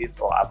be like this,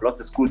 or I've lost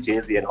a school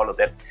jersey and all of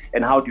that.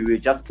 And how do we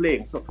just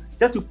playing? So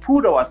just to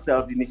put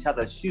ourselves in each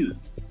other's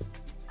shoes.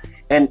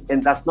 And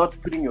that's not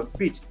putting your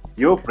feet.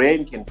 Your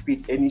brain can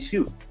fit any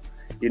shoe.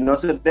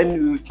 So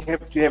then we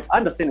have to have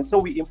understanding. So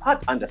we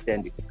impart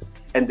understanding,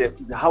 and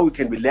how we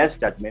can be less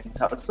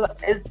judgmental. So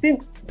I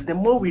think the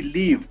more we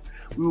live,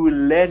 we will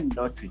learn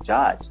not to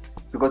judge,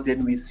 because then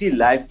we see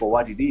life for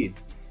what it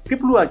is.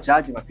 People who are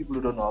judging are people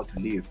who don't know how to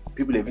live.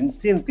 People who haven't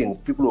seen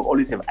things. People who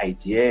always have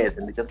ideas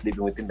and they're just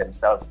living within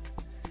themselves.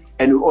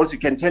 And we also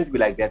can tend to be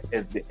like that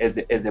as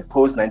a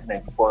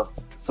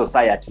post-1994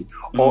 society,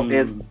 or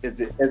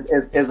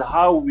as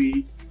how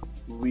we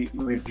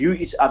view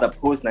each other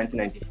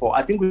post-1994.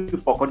 I think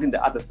we've forgotten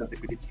the other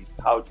sensibilities.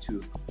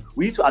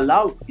 We need to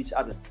allow each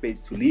other space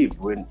to live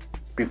when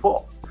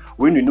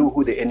we knew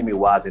who the enemy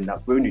was, and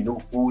when we knew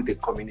who the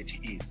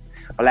community is.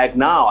 But like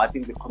now, I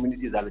think the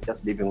communities are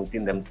just living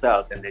within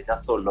themselves, and they're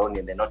just so lonely,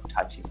 and they're not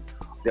touching.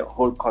 The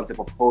whole concept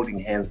of holding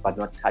hands but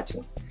not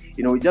touching.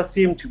 We just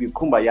seem to be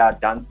kumbaya,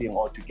 dancing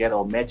or together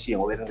or matching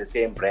or wearing the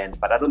same brand,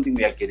 but I don't think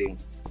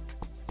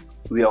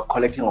we are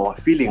collecting our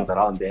feelings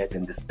around that,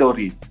 and the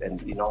stories, and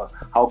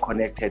how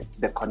connected,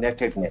 the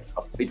connectedness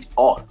of it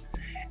all.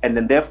 And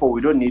then therefore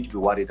we don't need to be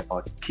worried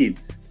about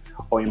kids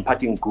or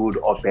imparting good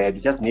or bad.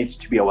 We just need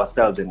to be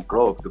ourselves and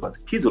grow, because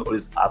kids will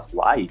always ask,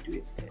 why are you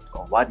doing that,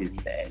 or what is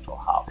that, or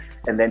how.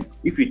 And then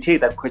if you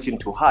take that question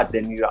to heart,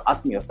 then you are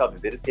asking yourself the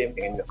very same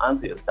thing, and you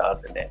answer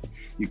yourself, and then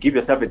you give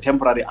yourself a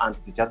temporary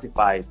answer to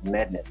justify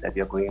madness that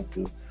you're going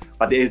through.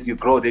 But as you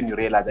grow, then you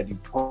realize that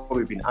you've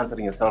probably been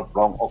answering yourself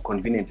wrong or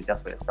conveniently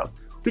just for yourself.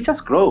 We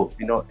just grow.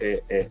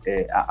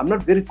 I'm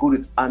not very good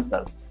with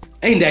answers.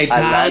 Questions.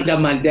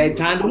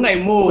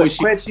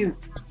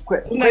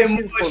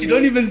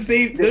 Don't even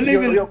say.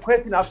 Your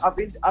question. I've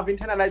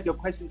internalized your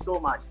question so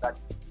much that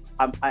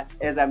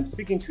as I'm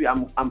speaking to you,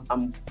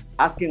 I'm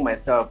asking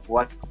myself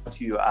what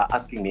you are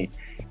asking me,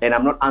 and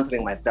I'm not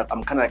answering myself.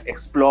 I'm kind of like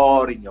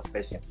exploring your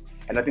question,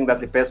 and I think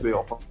that's the best way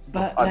of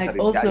answering. Like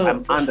also,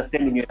 I'm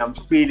understanding you, and I'm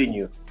feeling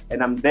you,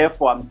 and I'm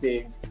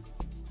saying.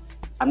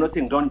 I'm not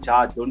saying don't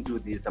judge, don't do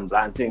this. I'm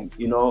saying,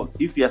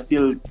 if you're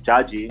still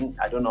judging,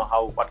 I don't know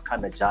what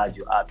kind of judge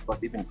you are,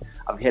 because even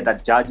I've heard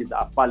that judges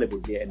are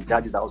fallible here, and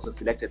judges are also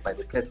selected by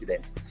the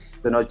president.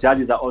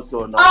 Judges are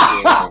also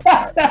not.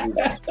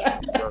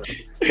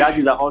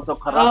 Judges are also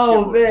corrupt.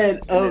 Oh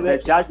man!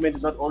 The judgment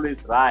is not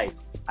always right.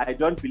 I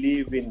don't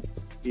believe in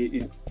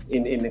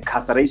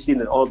incarceration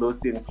and all those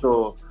things.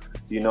 So.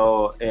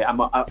 I'm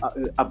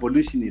an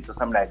abolitionist or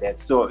something like that.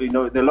 So, there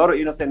are a lot of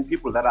innocent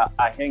people that are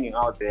hanging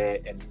out there,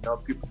 and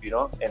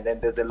people, and then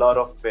there's a lot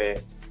of,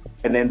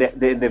 and then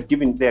they're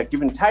given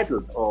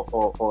titles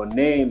or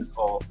names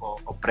or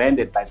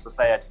branded by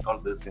society, all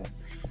those things.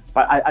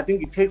 But I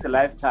think it takes a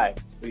lifetime,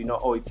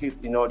 or it takes,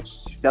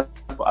 just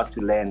for us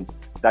to learn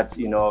that,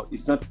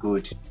 it's not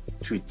good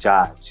to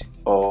judge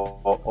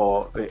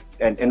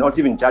and also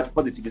even judge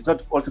positive. It's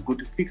not also good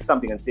to fix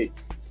something and say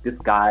this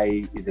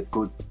guy is a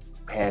good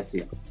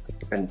person,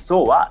 and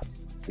so what?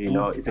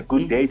 It's a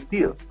good day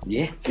still.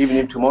 Yeah. Even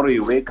if tomorrow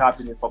you wake up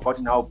and you've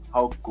forgotten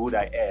how good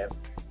I am,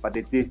 but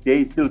the day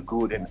is still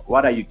good. And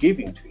what are you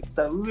giving to it?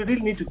 So we really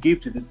need to give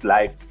to this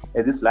life,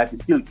 and this life is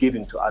still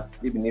giving to us,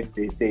 even if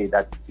they say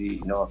that the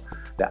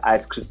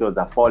ice crystals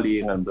are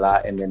falling and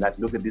blah. And then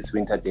look at this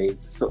winter day.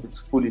 So it's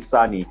fully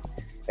sunny,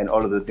 and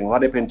all of those things.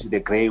 What happened to the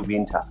grey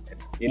winter?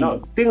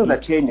 Things are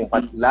changing,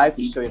 but life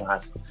is showing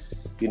us.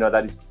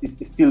 That is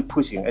still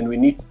pushing, and we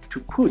need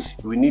to push.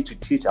 We need to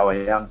teach our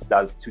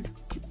youngsters to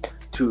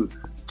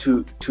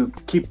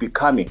keep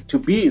becoming. To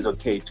be is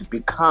okay. To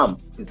become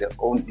is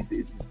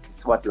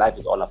it's what life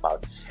is all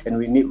about. And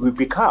we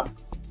become.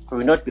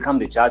 We not become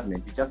the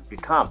judgment. We just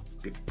become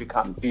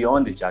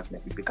beyond the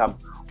judgment. We become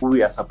who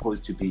we are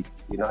supposed to be.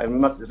 And we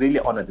must really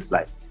honor this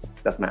life.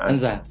 That's my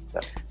answer.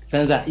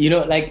 Sanza,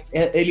 like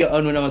earlier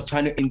on when I was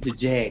trying to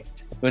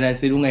interject, when I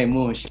said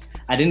Ungaimosh,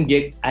 I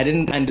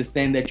didn't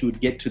understand that you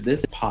would get to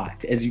this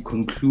part as you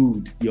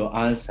conclude your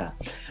answer.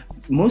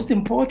 Most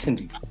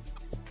importantly,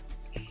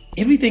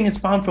 everything is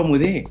found from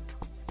within.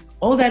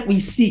 All that we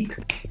seek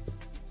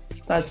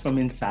starts from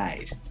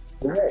inside.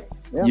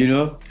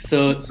 Yeah.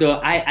 So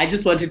I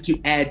just wanted to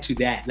add to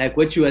that, like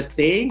what you are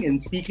saying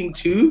and speaking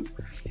to,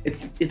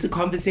 it's a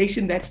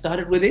conversation that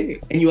started within,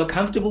 and you are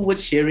comfortable with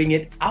sharing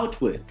it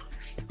outward.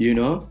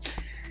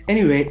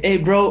 Anyway, hey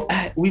bro,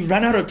 we've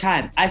run out of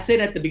time. I said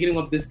at the beginning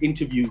of this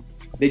interview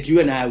that you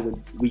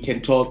and we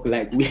can talk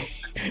like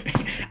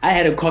I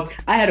had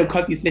a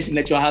coffee session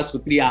at your house for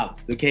 3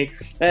 hours. Okay,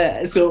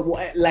 so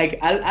like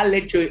I'll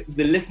let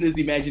the listeners'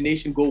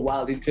 imagination go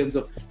wild in terms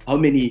of how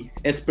many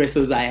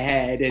espressos I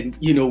had and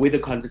where the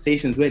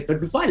conversations went. But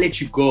before I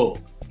let you go,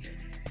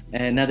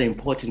 another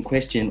important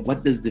question: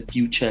 what does the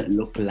future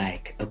look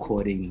like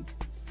according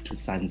to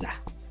Sanza?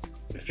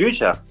 The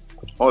future?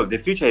 Oh, the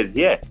future is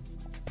here.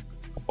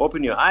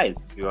 Open your eyes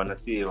if you want to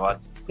see what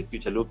the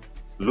future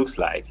looks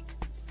like.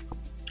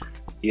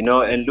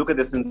 And look at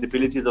the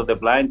sensibilities of the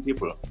blind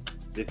people.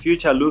 The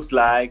future looks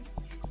like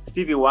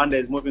Stevie Wonder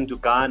is moving to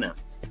Ghana,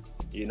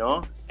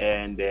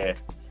 and I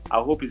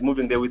hope he's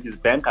moving there with his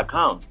bank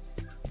account.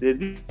 There's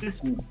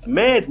this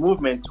mad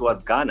movement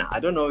towards Ghana. I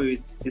don't know,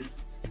 it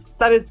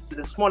started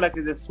small, like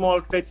it's a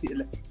small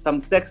some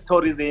sex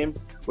tourism,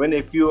 when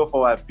a few of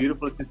our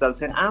beautiful sisters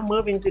said, I'm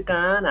moving to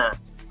Ghana.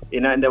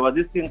 And there was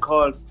this thing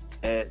called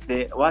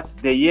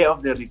the year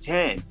of the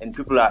return, and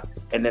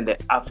then the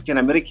African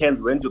Americans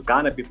went to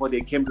Ghana before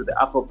they came to the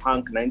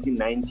Afro-Punk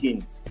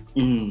 1919.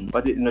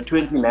 But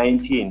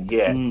 2019,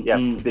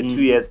 the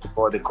 2 years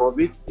before the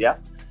COVID,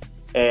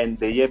 and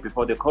the year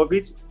before the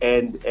COVID,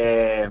 and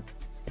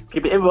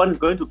everyone is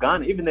going to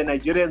Ghana. Even the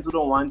Nigerians who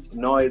don't want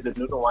noise and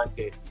who don't want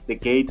the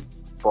gate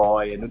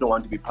boy and who don't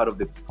want to be part of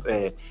the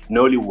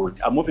Nollywood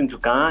are moving to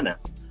Ghana,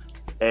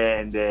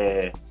 and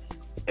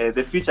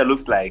the future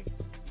looks like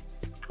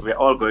we're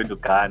all going to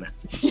Ghana.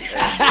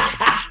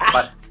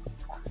 But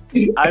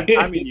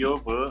I'm in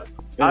Yeoville.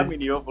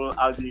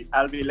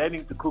 I'll be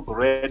learning to cook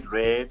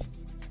red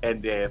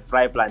and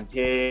fry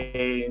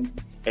plantains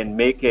and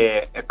make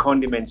a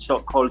condiment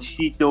called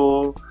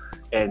shito.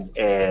 And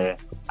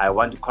I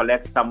want to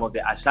collect some of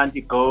the Ashanti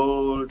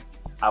gold.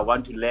 I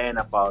want to learn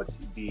about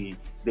the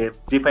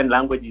different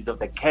languages of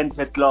the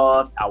kente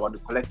cloth. I want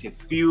to collect a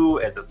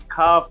few as a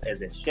scarf,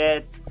 as a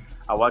shirt.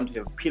 I want to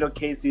have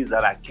pillowcases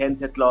that are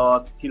kente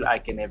cloth till I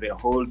can have a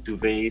whole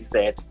duvet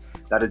set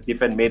that is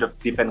made of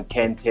different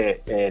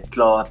kente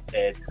cloth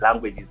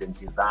languages and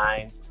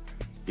designs.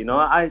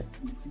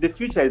 The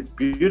future is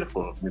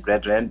beautiful, my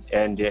brethren,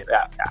 and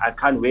I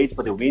can't wait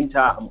for the winter.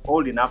 I'm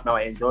old enough now.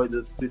 I enjoy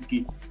those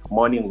frisky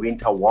morning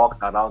winter walks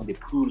around the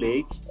Pooh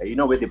Lake. You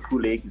know where the Pooh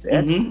Lake is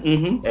at,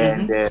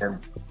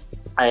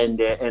 and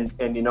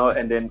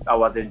then I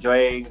was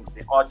enjoying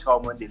the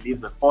autumn when the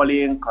leaves were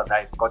falling, because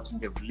I've gotten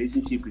the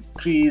relationship with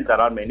trees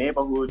around my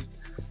neighborhood.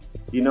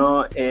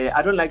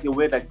 I don't like the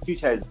word like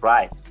future is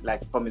bright,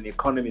 like from an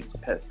economist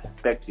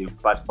perspective,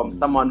 but from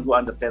someone who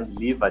understands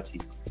liberty,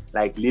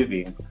 like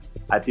living,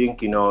 I think,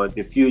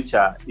 the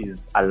future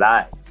is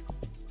alive,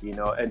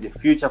 and the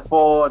future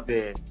for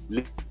the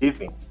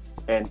living.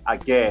 And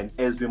again,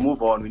 as we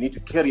move on, we need to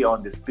carry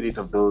on the spirit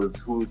of those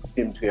who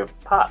seem to have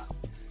passed.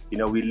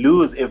 We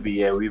lose every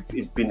year.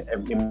 It's been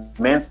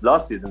immense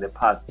losses in the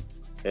past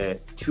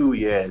 2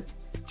 years.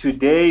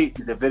 Today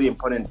is a very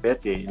important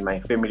birthday in my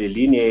family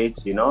lineage.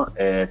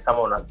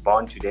 Someone was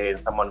born today and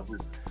someone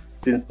who's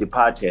since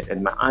departed.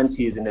 And my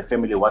auntie is in the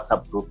family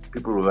WhatsApp group.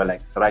 People were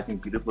like writing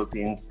beautiful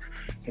things.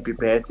 Happy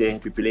birthday,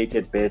 happy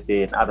belated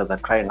birthday. And others are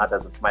crying,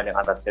 others are smiling,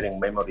 others sharing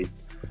memories.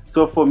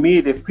 So for me,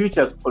 the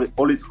future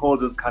always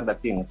holds those kind of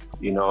things,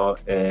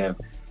 the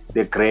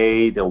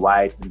gray, the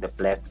white, and the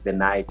black, the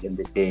night and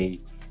the day,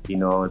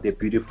 the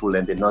beautiful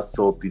and the not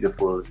so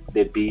beautiful,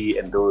 the be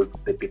and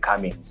the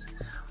becomings,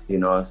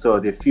 so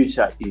the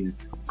future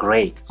is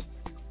great.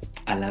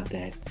 I love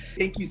that.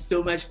 Thank you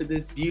so much for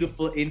this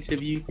beautiful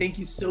interview. Thank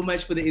you so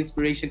much for the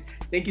inspiration.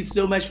 Thank you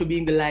so much for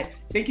being the light.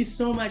 Thank you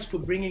so much for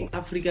bringing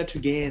Africa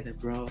together,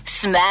 bro.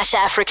 Smash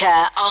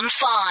Africa on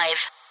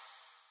 5.